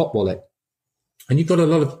your hot wallet. And you've got a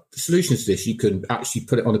lot of solutions to this. You can actually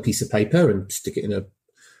put it on a piece of paper and stick it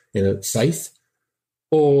in a safe,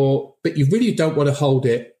 but you really don't want to hold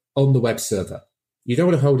it on the web server. You don't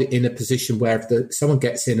want to hold it in a position where if someone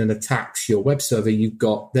gets in and attacks your web server, they've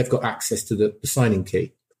got access to the signing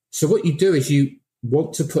key. So what you do is you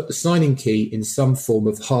want to put the signing key in some form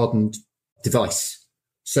of hardened device.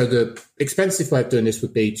 So the expensive way of doing this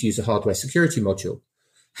would be to use a hardware security module.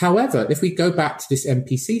 However, if we go back to this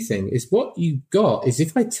MPC thing, is what you got is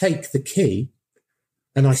if I take the key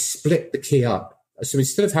and I split the key up. So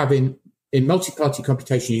instead of having in multi-party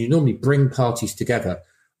computation, you normally bring parties together.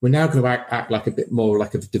 We're now going to act like a bit more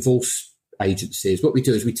like a divorce agency. What we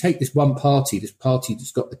do is we take this one party, this party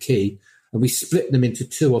that's got the key, and we split them into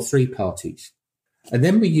 2 or 3 parties. And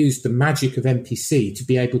then we use the magic of MPC to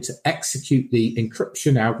be able to execute the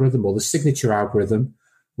encryption algorithm or the signature algorithm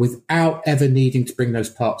without ever needing to bring those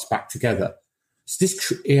parts back together. So this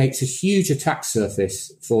creates a huge attack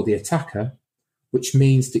surface for the attacker, which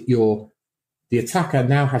means that the attacker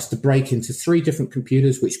now has to break into 3 different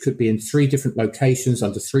computers, which could be in 3 different locations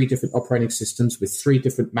under 3 different operating systems with 3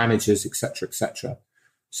 different managers, et cetera, et cetera.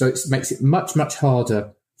 So it makes it much, much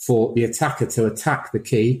harder for the attacker to attack the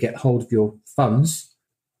key, get hold of your funds,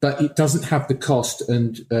 but it doesn't have the cost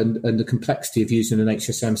and the complexity of using an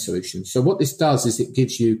HSM solution. So what this does is it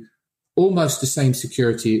gives you almost the same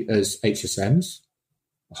security as HSMs,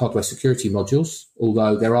 hardware security modules,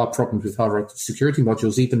 although there are problems with hardware security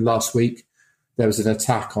modules. Even last week, there was an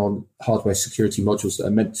attack on hardware security modules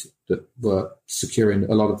that were securing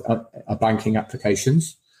a lot of banking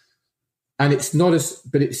applications. And it's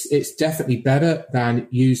it's definitely better than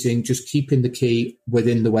keeping the key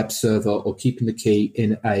within the web server or keeping the key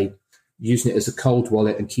using it as a cold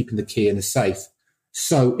wallet and keeping the key in a safe.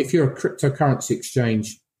 So if you're a cryptocurrency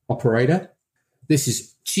exchange operator, this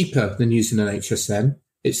is cheaper than using an HSM.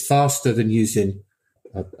 It's faster than using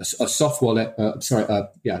a soft wallet.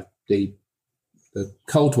 The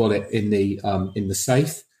cold wallet in the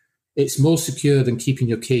safe. It's more secure than keeping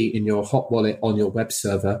your key in your hot wallet on your web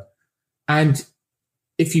server. And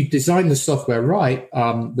if you design the software right,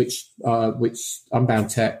 which Unbound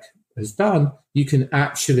Tech has done, you can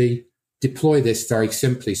actually deploy this very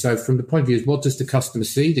simply. So from the point of view of what does the customer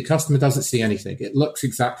see? The customer doesn't see anything. It looks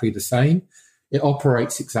exactly the same. It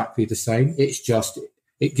operates exactly the same.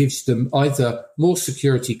 It gives them either more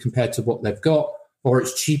security compared to what they've got, or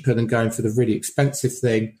it's cheaper than going for the really expensive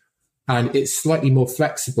thing. And it's slightly more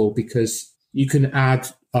flexible because you can add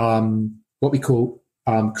what we call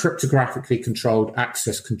cryptographically controlled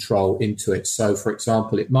access control into it. So, for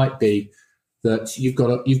example, it might be that you've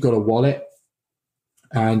got a wallet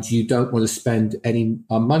and you don't want to spend any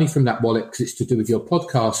money from that wallet because it's to do with your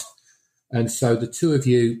podcast. And so the two of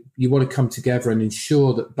you want to come together and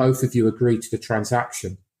ensure that both of you agree to the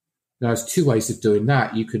transaction. Now, there's 2 ways of doing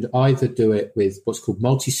that. You could either do it with what's called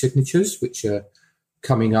multi-signatures, which are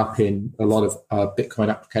coming up in a lot of Bitcoin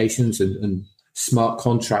applications and smart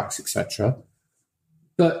contracts, etc.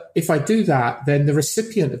 But if I do that, then the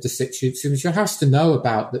recipient of the signature has to know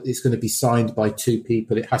about that it's going to be signed by 2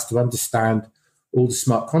 people. It has to understand all the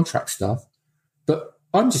smart contract stuff. But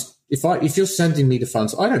if you're sending me the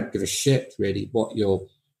funds, I don't give a shit really what you're,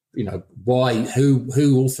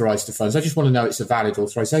 who authorized the funds. I just want to know it's a valid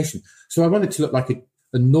authorization. So I want it to look like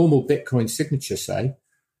a normal Bitcoin signature, say.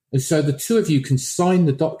 And so the 2 of you can sign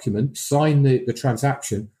the document, sign the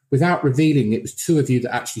transaction without revealing it was 2 of you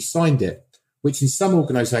that actually signed it, which in some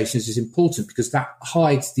organizations is important because that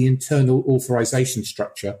hides the internal authorization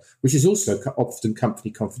structure, which is also often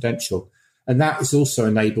company confidential. And that is also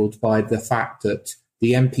enabled by the fact that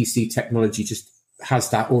the MPC technology just has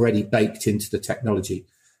that already baked into the technology.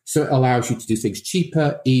 So it allows you to do things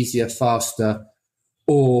cheaper, easier, faster,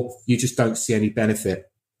 or you just don't see any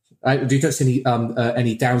benefit. You don't see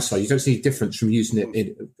any downside. You don't see any difference from using it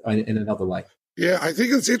in another way. Yeah, I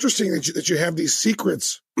think it's interesting that you have these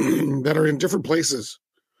secrets that are in different places.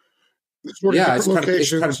 sort of different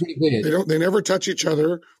locations. It's kind of weird. They never touch each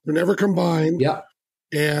other. They're never combined. Yeah.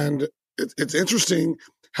 And it's interesting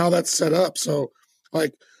how that's set up. So,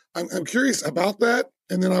 like, I'm curious about that.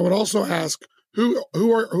 And then I would also ask, who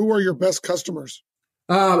are your best customers?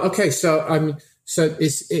 Okay, so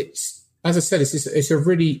it's as I said, it's a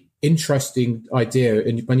really interesting idea.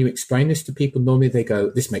 And when you explain this to people, normally they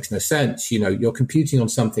go, "This makes no sense." You know, you're computing on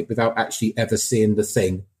something without actually ever seeing the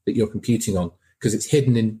thing that you're computing on because it's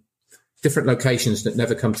hidden in different locations that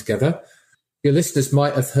never come together. Your listeners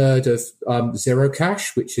might have heard of Zero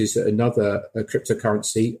Cash, which is another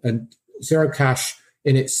cryptocurrency, and Zero Cash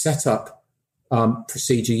in its setup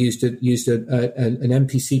procedure used an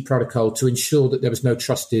MPC protocol to ensure that there was no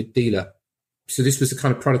trusted dealer. So this was the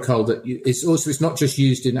kind of protocol that it's not just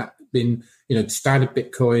used in standard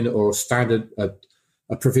Bitcoin or standard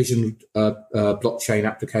provisioned blockchain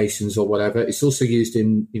applications or whatever. It's also used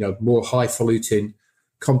in more highfalutin,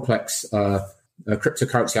 complex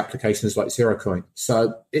cryptocurrency applications like ZeroCoin.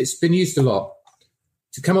 So it's been used a lot.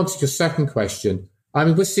 To come on to your second question, I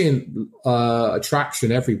mean, we're seeing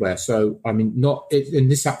traction everywhere. So, I mean,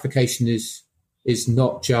 this application is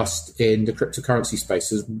not just in the cryptocurrency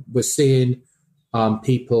spaces. We're seeing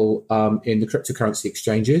people in the cryptocurrency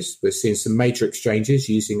exchanges. We're seeing some major exchanges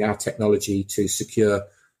using our technology to secure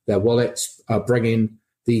their wallets, bringing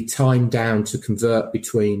the time down to convert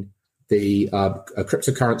between the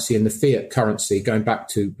cryptocurrency and the fiat currency, going back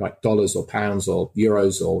to like dollars or pounds or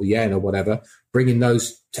euros or yen or whatever, bringing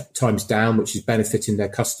those times down, which is benefiting their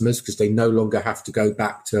customers because they no longer have to go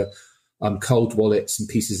back to cold wallets and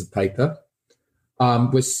pieces of paper.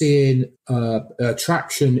 We're seeing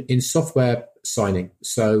traction in software signing.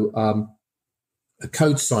 So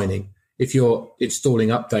code signing, if you're installing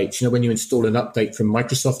updates, when you install an update from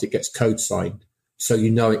Microsoft, it gets code signed. So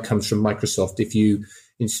it comes from Microsoft. If you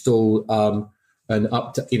install an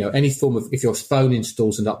update, any form of, if your phone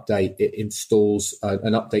installs an update, it installs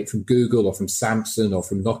an update from Google or from Samsung or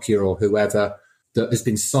from Nokia or whoever that has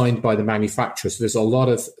been signed by the manufacturer. So there's a lot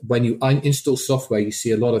of, when you install software, you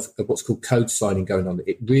see a lot of what's called code signing going on.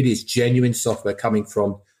 It really is genuine software coming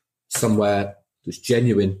from somewhere that's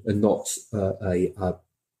genuine and not a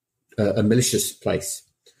malicious place.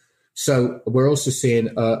 So we're also seeing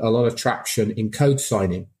a lot of traction in code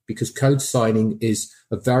signing, because code signing is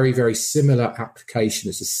a very, very similar application.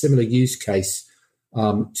 It's a similar use case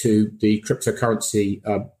to the cryptocurrency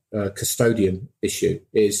custodian issue.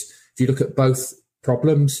 Is if you look at both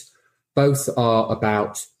problems, both are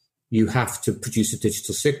about you have to produce a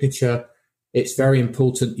digital signature. It's very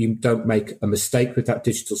important you don't make a mistake with that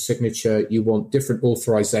digital signature. You want different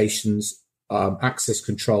authorizations, access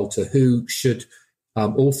control to who should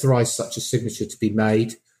authorize such a signature to be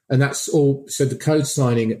made. And that's all. So the code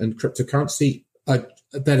signing and cryptocurrency, they're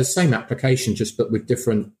the same application, just but with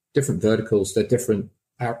different verticals. They're different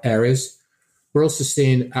areas. We're also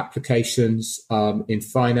seeing applications in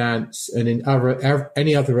finance and in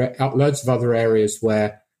loads of other areas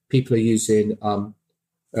where people are using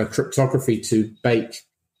cryptography to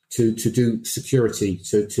do security,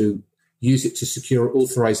 to use it to secure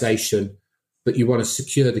authorization, but you want to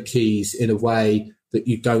secure the keys in a way that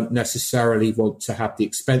you don't necessarily want to have the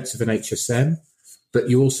expense of an HSM, but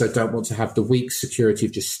you also don't want to have the weak security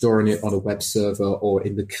of just storing it on a web server or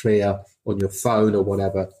in the clear on your phone or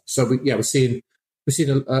whatever. So we're seeing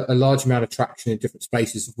a large amount of traction in different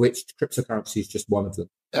spaces, of which cryptocurrency is just one of them.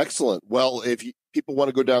 Excellent. Well, if people want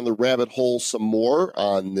to go down the rabbit hole some more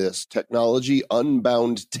on this technology,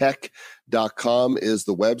 unboundtech.com is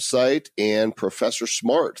the website. And Professor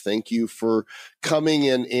Smart, thank you for coming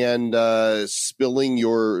in and spilling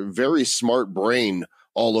your very smart brain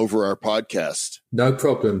all over our podcast. No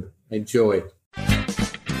problem. Enjoy.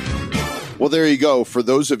 Well, there you go. For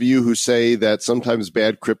those of you who say that sometimes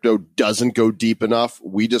bad crypto doesn't go deep enough,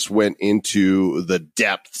 we just went into the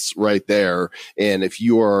depths right there. And if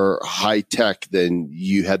you are high tech, then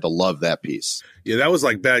you had to love that piece. Yeah, that was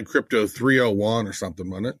like bad crypto 301 or something,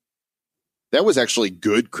 wasn't it? That was actually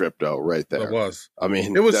good crypto right there. It was. I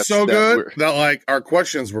mean, it was so good that like our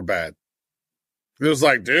questions were bad. It was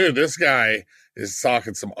like, dude, this guy is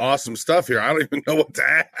talking some awesome stuff here. I don't even know what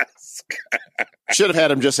to ask. Should have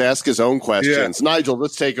had him just ask his own questions. Yeah. Nigel,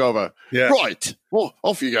 let's take over. Yeah. Right. Well,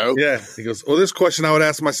 off you go. Yeah. He goes, well, this question, I would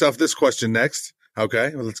ask myself this question next.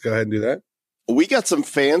 Okay. Well, let's go ahead and do that. We got some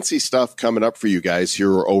fancy stuff coming up for you guys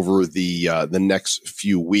here over the next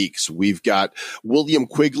few weeks. We've got William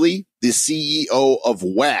Quigley, the CEO of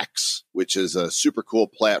Wax, which is a super cool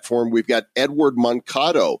platform. We've got Edward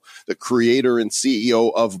Mancato, the creator and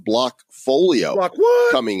CEO of Blockfolio,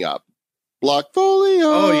 coming up. Blockfolio.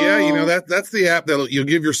 Oh yeah, that's the app that you'll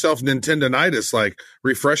give yourself Nintendo-nitis, like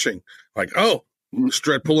refreshing, like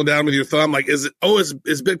straight pulling down with your thumb, like is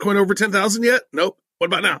Bitcoin over 10,000 yet? Nope. What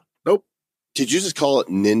about now? Nope. Did you just call it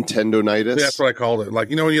Nintendo-nitis? Yeah, that's what I called it. Like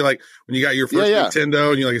when you got your first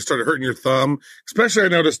Nintendo and you started hurting your thumb. Especially I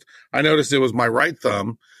noticed it was my right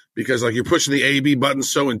thumb because you're pushing the A B button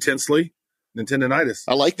so intensely. Nintendo-nitis.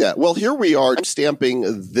 I like that. Well, here we are stamping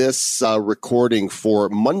this recording for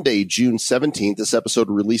Monday, June 17th. This episode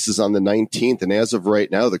releases on the 19th. And as of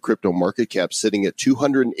right now, the crypto market cap sitting at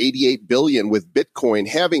 288 billion, with Bitcoin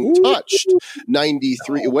having touched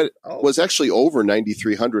 93, what was actually over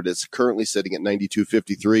 9,300. It's currently sitting at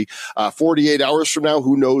 9,253. 48 hours from now,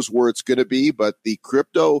 who knows where it's going to be, but the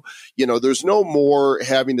crypto, there's no more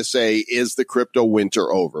having to say, is the crypto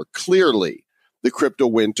winter over? Clearly, the crypto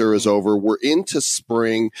winter is over. We're into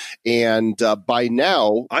spring, and by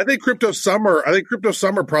now, I think crypto summer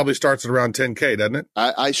probably starts at around 10K, doesn't it?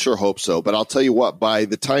 I sure hope so. But I'll tell you what, by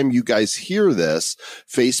the time you guys hear this,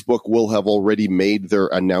 Facebook will have already made their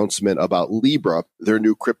announcement about Libra, their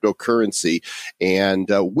new cryptocurrency, and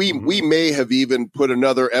we may have even put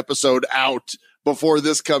another episode out before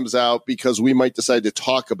this comes out, because we might decide to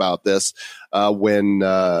talk about this when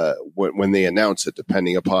they announce it,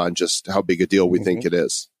 depending upon just how big a deal we think it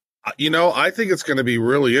is. I think it's going to be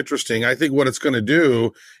really interesting. I think what it's going to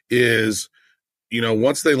do is,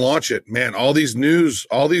 once they launch it, man, all these news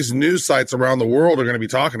sites around the world are going to be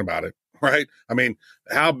talking about it, right? I mean,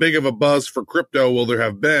 how big of a buzz for crypto will there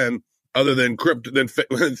have been other than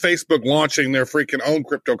Facebook launching their freaking own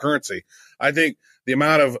cryptocurrency? I think the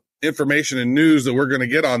amount of information and news that we're going to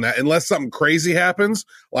get on that, unless something crazy happens,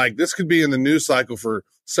 like this could be in the news cycle for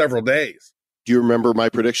several days. Do you remember my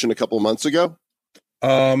prediction a couple of months ago?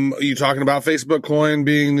 Are you talking about Facebook coin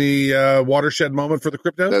being the watershed moment for the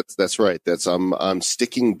crypto? That's right. I'm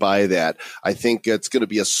sticking by that. I think it's going to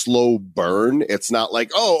be a slow burn. It's not like,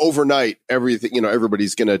 overnight everything,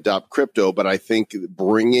 everybody's going to adopt crypto, but I think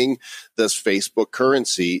bringing this Facebook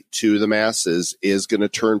currency to the masses is going to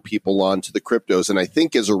turn people on to the cryptos. And I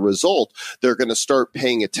think as a result, they're going to start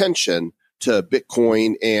paying attention to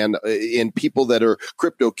Bitcoin, and people that are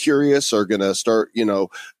crypto curious are going to start,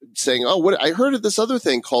 saying, what I heard of this other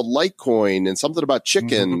thing called Litecoin and something about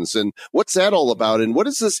chickens, and what's that all about? And what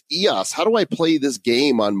is this EOS? How do I play this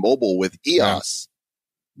game on mobile with EOS?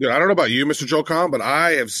 Dude, I don't know about you, Mr. Joel Comm, but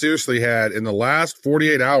I have seriously had, in the last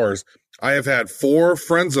 48 hours, I have had 4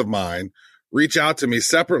 friends of mine reach out to me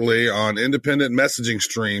separately on independent messaging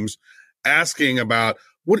streams asking about,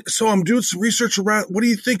 so I'm doing some research around, what do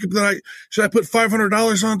you think that should I put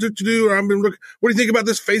 $500 on to do? Or what do you think about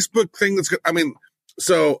this Facebook thing that's good?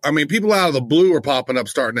 People out of the blue are popping up,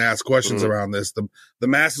 starting to ask questions around this. The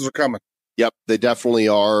masses are coming. Yep, they definitely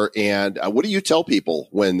are. And what do you tell people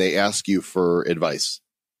when they ask you for advice?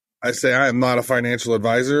 I say, I am not a financial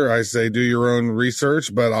advisor. I say, do your own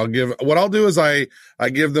research, but I give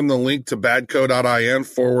them the link to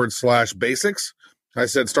badco.in/basics. I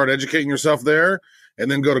said, start educating yourself there. And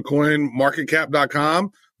then go to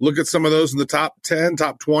coinmarketcap.com, look at some of those in the top 10,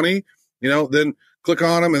 top 20, then click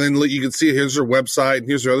on them, and then you can see here's their website and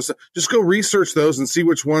here's their other stuff. Just go research those and see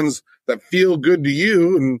which ones that feel good to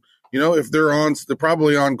you. And, if they're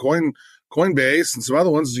probably on Coinbase and some other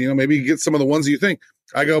ones, maybe get some of the ones that you think.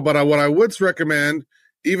 I go, but what I would recommend,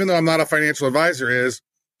 even though I'm not a financial advisor, is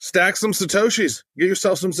stack some Satoshis. Get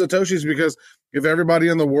yourself some Satoshis, because if everybody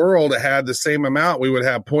in the world had the same amount, we would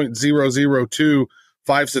have 0.0025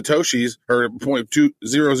 Satoshis or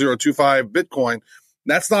 0.0025 Bitcoin.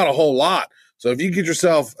 That's not a whole lot. So if you get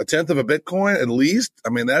yourself a tenth of a Bitcoin, at least,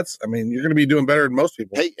 you're going to be doing better than most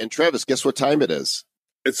people. Hey, and Travis, guess what time it is?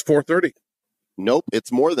 It's 4:30. Nope,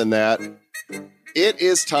 it's more than that. It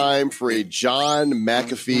is time for a John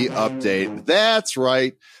McAfee update. That's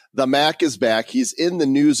right. The Mac is back. He's in the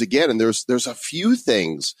news again, and there's a few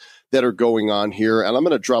things that are going on here, and I'm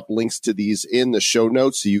going to drop links to these in the show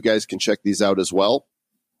notes so you guys can check these out as well.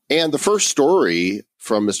 And the first story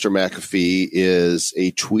from Mr. McAfee is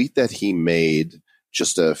a tweet that he made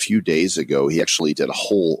just a few days ago. He actually did a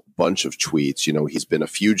whole bunch of tweets. He's been a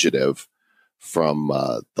fugitive from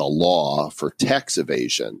the law for tax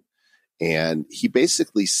evasion. And he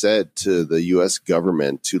basically said to the U.S.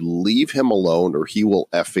 government to leave him alone or he will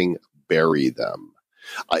effing bury them.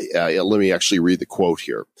 Let me actually read the quote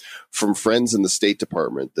here. From friends in the State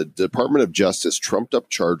Department, the Department of Justice trumped up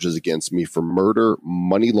charges against me for murder,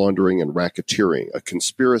 money laundering, and racketeering. A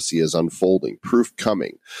conspiracy is unfolding. Proof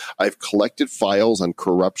coming. I've collected files on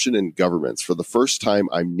corruption in governments. For the first time,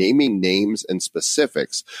 I'm naming names and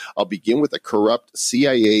specifics. I'll begin with a corrupt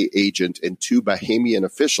CIA agent and 2 Bahamian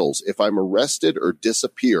officials. If I'm arrested or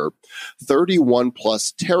disappear, 31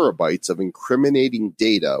 plus terabytes of incriminating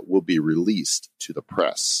data will be released to the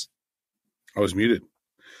press. I was muted.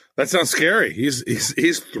 That sounds scary. He's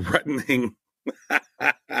threatening.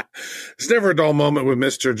 It's never a dull moment with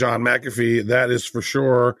Mr. John McAfee. That is for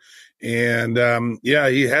sure. And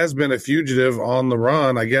he has been a fugitive on the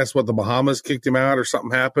run. I guess the Bahamas kicked him out or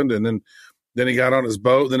something happened, and then he got on his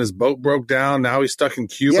boat. Then his boat broke down. Now he's stuck in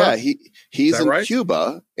Cuba. Yeah, he's in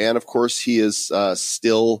Cuba, and of course he is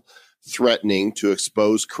still threatening to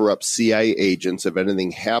expose corrupt CIA agents if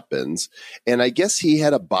anything happens. And I guess he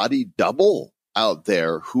had a body double out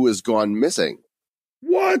there who has gone missing.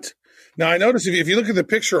 What? Now, I noticed if you look at the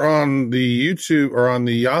picture on the YouTube or on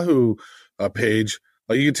the Yahoo page,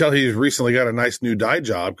 you can tell he's recently got a nice new dye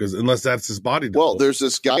job, because unless that's his body double. Well, there's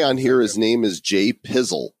this guy on here. His name is Jay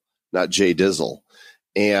Pizzle, not Jay Dizzle.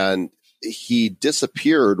 And he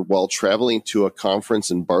disappeared while traveling to a conference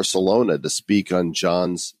in Barcelona to speak on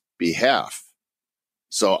John's behalf.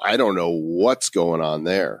 So I don't know what's going on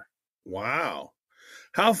there. Wow.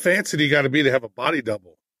 How fancy do you got to be to have a body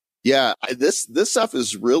double? Yeah, this stuff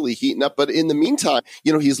is really heating up. But in the meantime,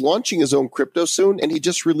 he's launching his own crypto soon, and he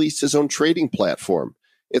just released his own trading platform.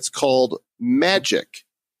 It's called Magic.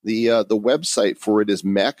 The website for it is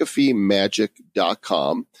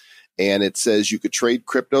McAfeeMagic.com. And it says you could trade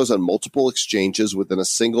cryptos on multiple exchanges within a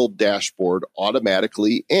single dashboard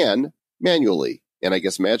automatically and manually, and I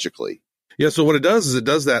guess magically. Yeah, so what it does is it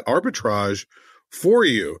does that arbitrage for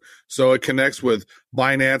you. So it connects with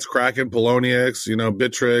Binance, Kraken, Poloniex,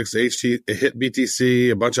 Bittrex,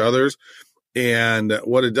 BTC, a bunch of others. And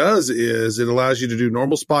what it does is it allows you to do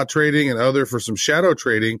normal spot trading and other for some shadow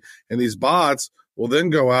trading. And these bots will then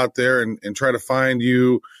go out there and try to find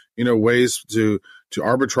you, ways to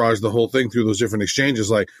arbitrage the whole thing through those different exchanges.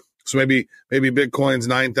 So maybe Bitcoin's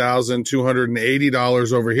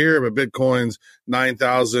 $9,280 over here, but Bitcoin's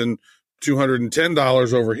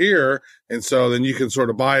 $9,210 over here. And so then you can sort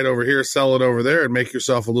of buy it over here, sell it over there, and make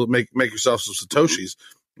yourself make yourself some Satoshis.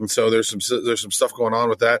 And so there's some stuff going on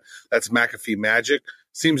with that. That's McAfee Magic.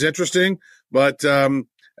 Seems interesting, but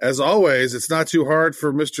as always, it's not too hard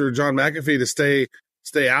for Mr. John McAfee to stay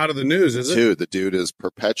out of the news, is it? Dude, the dude is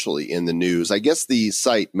perpetually in the news. I guess the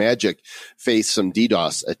site Magic faced some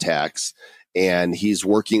DDoS attacks, and he's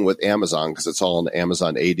working with Amazon, because it's all on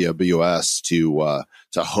Amazon AWS to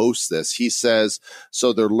host this. He says,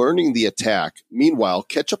 so they're learning the attack. Meanwhile,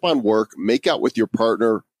 catch up on work, make out with your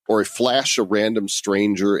partner, or flash a random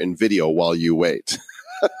stranger in video while you wait.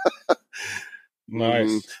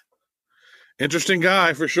 Nice. Interesting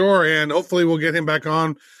guy for sure. And hopefully we'll get him back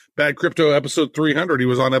on Bad Crypto episode 300. He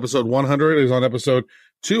was on episode 100. He's on episode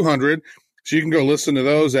 200. So you can go listen to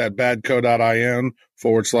those at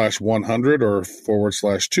badco.in/100 or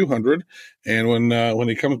 /200. And when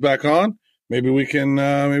he comes back on, maybe we can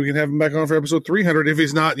have him back on for episode 300. If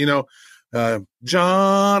he's not, John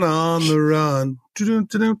on the run.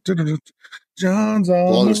 John's on the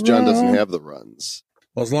run. As long as John doesn't have the runs.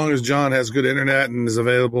 Well, as long as John has good internet and is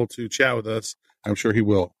available to chat with us, I'm sure he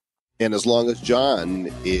will. And as long as John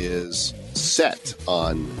is set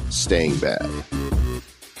on staying bad.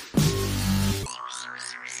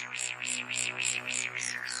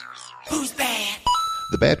 Who's bad?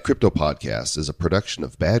 The Bad Crypto Podcast is a production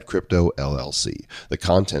of Bad Crypto LLC. The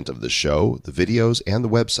content of the show, the videos, and the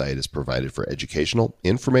website is provided for educational,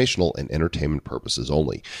 informational, and entertainment purposes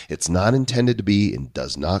only. It's not intended to be and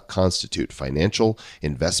does not constitute financial,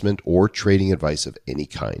 investment, or trading advice of any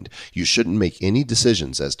kind. You shouldn't make any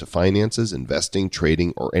decisions as to finances, investing,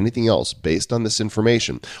 trading, or anything else based on this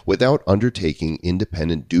information without undertaking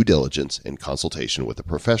independent due diligence and consultation with a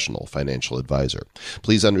professional financial advisor.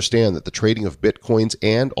 Please understand that the trading of Bitcoins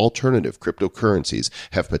and alternative cryptocurrencies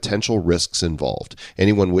have potential risks involved.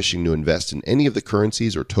 Anyone wishing to invest in any of the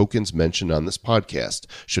currencies or tokens mentioned on this podcast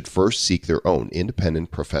should first seek their own independent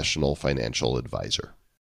professional financial advisor.